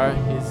 Nicholas Jar.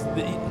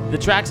 The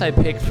tracks I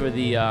picked for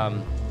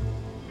the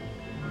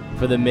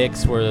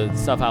mix were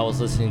stuff I was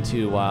listening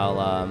to while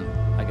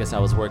I guess I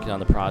was working on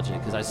the project,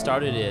 because I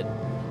started it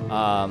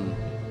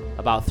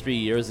about 3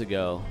 years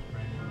ago,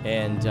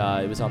 and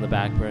it was on the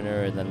back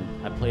burner, and then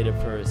I played it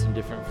for some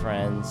different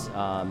friends,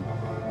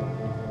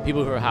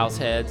 people who are house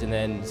heads, and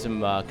then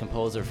some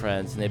composer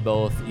friends, and they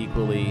both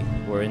equally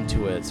were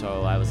into it.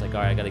 So I was like,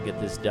 all right, I got to get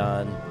this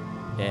done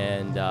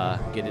and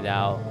get it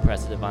out,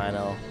 press it to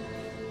vinyl,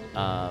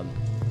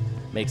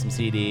 make some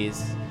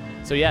CDs.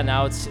 So yeah,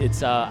 now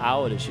it's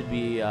out. It should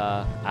be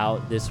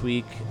out this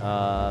week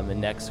and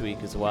next week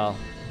as well.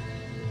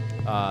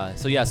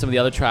 So yeah, some of the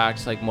other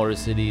tracks like Motor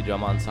City,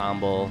 Drum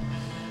Ensemble,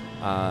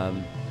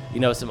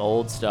 some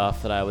old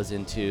stuff that I was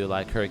into,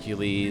 like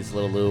Hercules,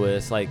 Little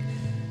Lewis, like,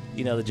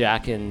 the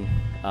Jack and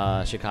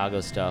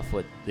Chicago stuff,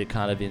 that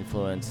kind of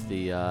influenced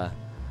the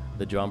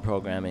drum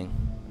programming.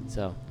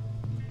 So.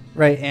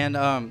 Right, and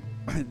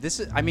this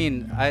is, I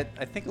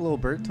think a little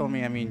bird told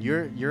me,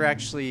 you're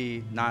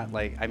actually not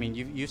like,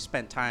 you've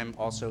spent time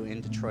also in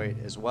Detroit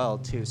as well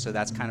too, so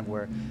that's kind of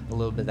where a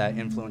little bit of that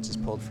influence is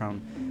pulled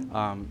from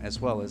as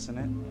well, isn't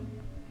it?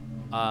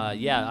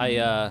 Yeah,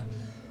 I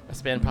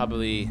spent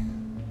probably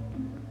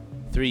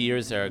 3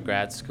 years there at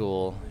grad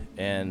school,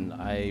 and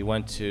I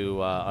went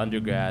to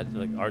undergrad,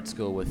 like art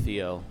school, with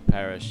Theo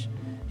Parrish.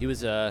 He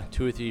was 2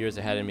 or 3 years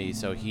ahead of me,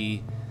 so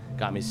he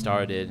got me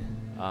started.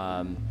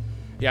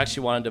 He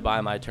actually wanted to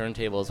buy my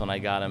turntables when I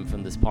got them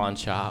from this pawn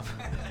shop.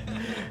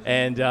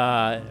 And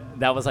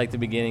that was like the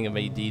beginning of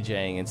me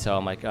DJing, and so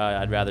I'm like,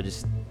 I'd rather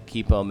just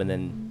keep them and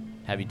then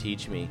have you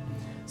teach me.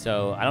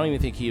 So I don't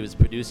even think he was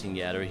producing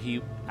yet, or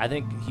I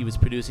think he was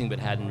producing but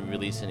hadn't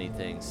released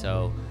anything.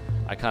 So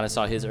I kind of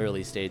saw his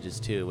early stages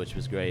too, which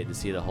was great to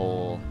see the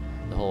whole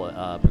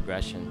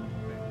progression.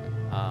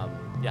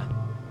 Yeah.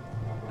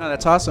 No,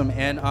 that's awesome.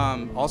 And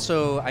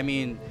also,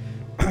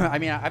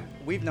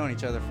 we've known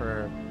each other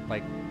for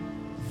like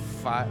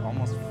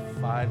almost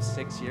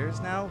 5-6 years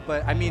now.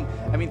 But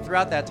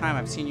throughout that time,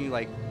 I've seen you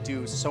like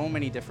do so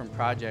many different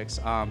projects.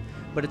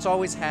 But it's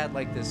always had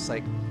like this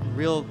like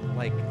real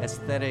like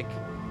aesthetic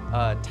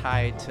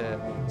tied to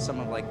some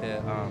of like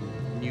the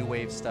new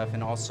wave stuff,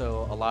 and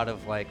also a lot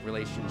of like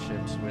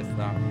relationships with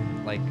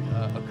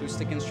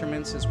acoustic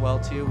instruments as well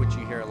too, which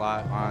you hear a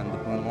lot on the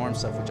Boone Lorem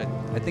stuff, which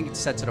I think it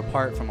sets it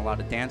apart from a lot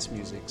of dance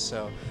music.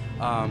 So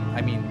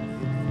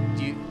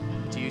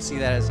do you see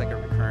that as like a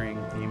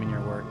recurring theme in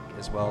your work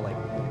as well, like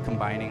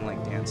combining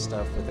like dance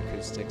stuff with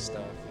acoustic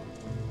stuff?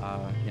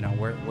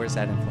 Where's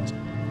that influence?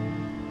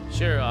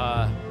 Sure.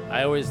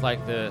 I always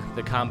like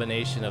the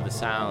combination of the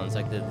sounds,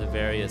 like the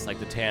various, like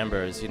the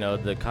timbres,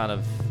 the kind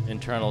of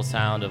internal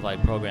sound of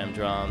like programmed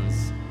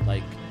drums,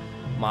 like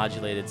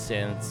modulated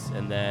synths,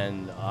 and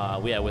then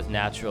with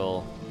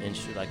natural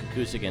like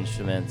acoustic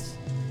instruments.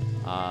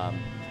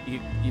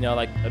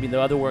 The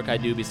other work I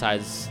do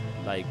besides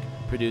like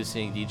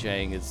producing,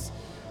 DJing is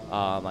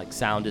like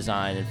sound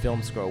design and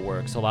film score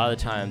work. So a lot of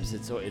the times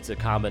it's a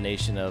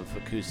combination of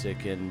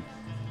acoustic and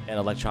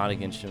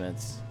electronic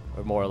instruments,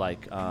 or more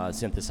like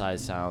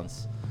synthesized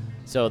sounds.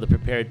 So the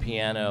prepared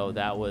piano,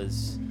 that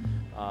was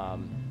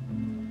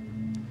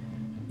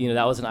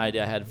that was an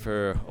idea I had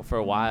for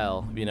a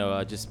while,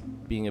 just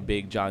being a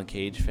big John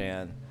Cage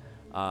fan,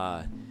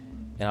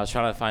 and I was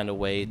trying to find a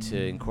way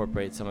to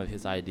incorporate some of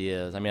his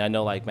ideas. I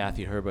know like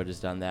Matthew Herbert has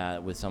done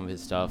that with some of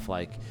his stuff,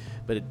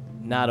 but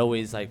not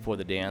always like for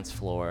the dance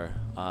floor.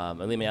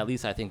 At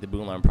least I think the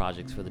Boone Lorem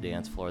project's for the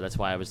dance floor. That's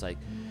why I was like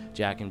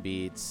Jack and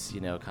Beats,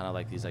 kind of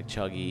like these like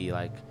chuggy,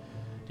 like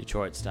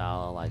Detroit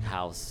style, like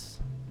house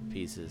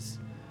pieces.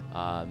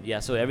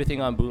 So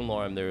everything on Boone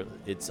Lorem,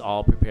 it's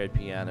all prepared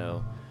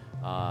piano.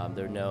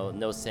 There are no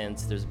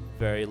synths. There's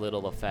very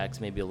little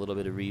effects, maybe a little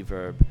bit of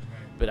reverb,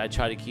 but I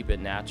try to keep it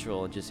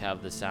natural and just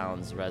have the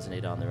sounds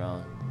resonate on their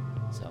own.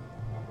 So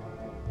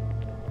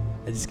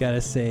I just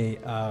gotta say,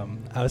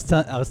 I was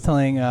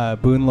telling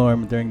Boone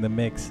Lorem during the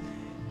mix,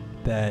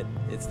 that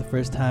it's the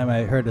first time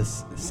I heard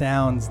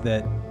sounds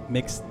that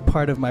mix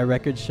part of my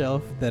record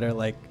shelf that are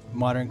like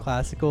modern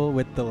classical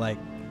with the like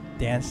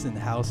dance and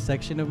house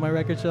section of my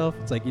record shelf.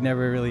 It's like you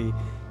never really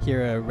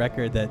hear a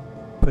record that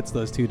puts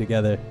those two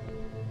together.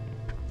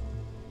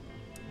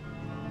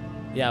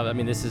 Yeah, I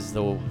mean, this is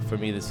for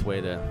me this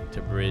way to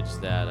bridge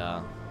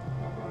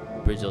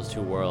those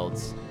two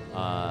worlds.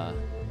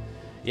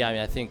 Yeah, I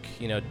mean, I think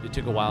it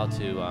took a while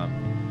to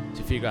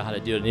figure out how to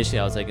do it. Initially,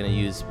 I was like going to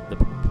use the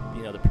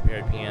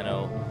prepared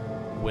piano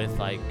with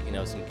like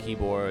some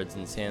keyboards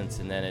and synths,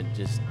 and then it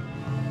just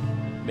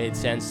made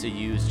sense to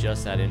use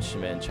just that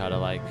instrument and try to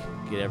like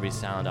get every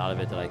sound out of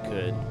it that I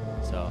could.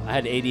 So I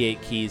had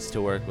 88 keys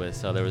to work with,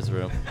 so there was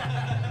room.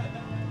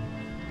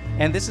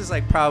 And this is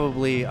like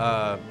probably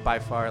by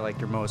far like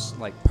your most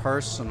like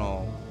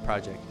personal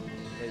project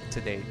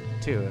to date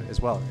too, as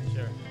well.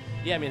 Sure.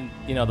 Yeah, I mean,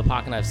 the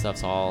Pocket Knife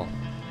stuff's all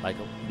like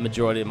a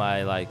majority of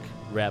my like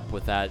rep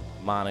with that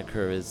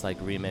moniker is like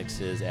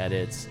remixes,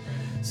 edits.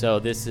 So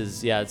this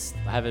is I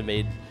haven't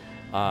made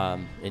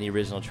any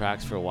original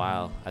tracks for a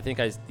while. I think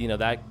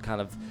that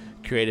kind of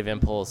creative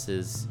impulse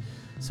is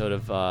sort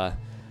of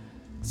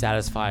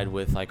satisfied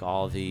with like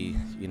all the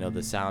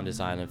the sound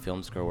design and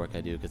film score work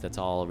I do, because that's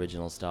all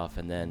original stuff.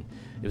 And then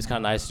it was kind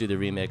of nice to do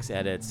the remix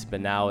edits, but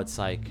now it's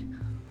like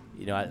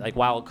like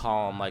Wild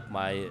Calm, like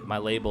my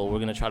label, we're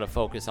gonna try to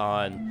focus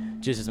on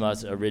just as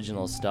much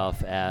original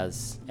stuff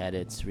as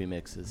edits,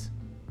 remixes.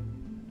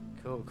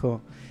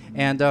 Cool.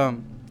 And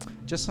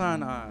just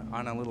on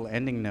a little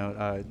ending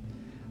note,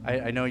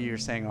 I know you were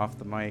saying off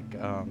the mic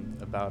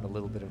about a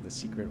little bit of the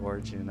secret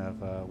origin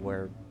of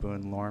where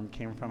Boone Lorm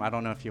came from. I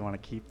don't know if you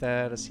want to keep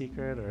that a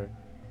secret or.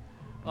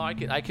 Oh, I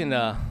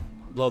can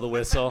blow the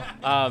whistle.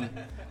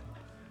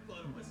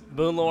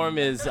 Boone Lorm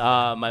is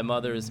my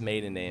mother's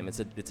maiden name. It's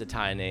a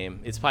Thai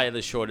name. It's probably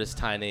the shortest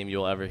Thai name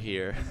you'll ever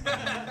hear.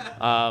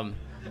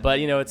 But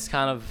it's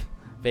kind of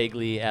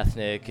vaguely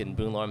ethnic, and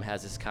Boone Lorm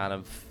has this kind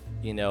of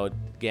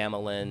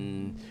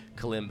gamelan,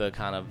 kalimba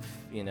kind of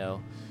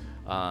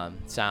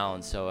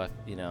sound. So it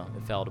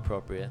felt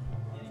appropriate.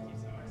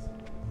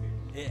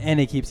 And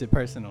it keeps it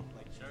personal.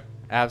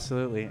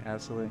 Absolutely.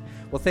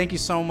 Well, thank you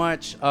so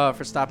much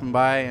for stopping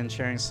by and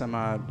sharing some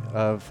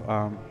of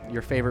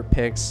your favorite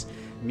picks,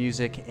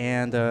 music,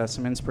 and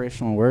some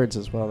inspirational words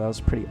as well. That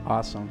was pretty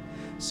awesome.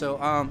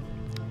 So,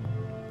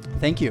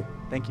 thank you.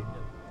 Thank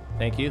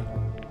you.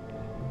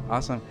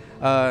 Awesome.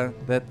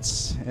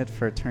 That's it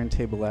for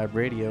Turntable Lab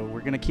Radio.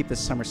 We're going to keep this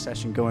summer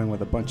session going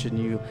with a bunch of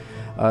new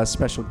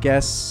special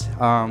guests,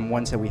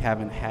 ones that we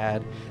haven't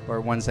had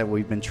or ones that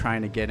we've been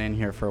trying to get in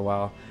here for a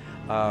while.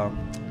 We're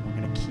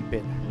going to keep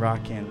it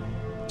rocking.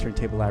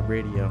 Turntable Lab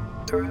Radio.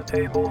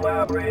 Turntable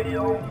Lab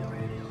Radio.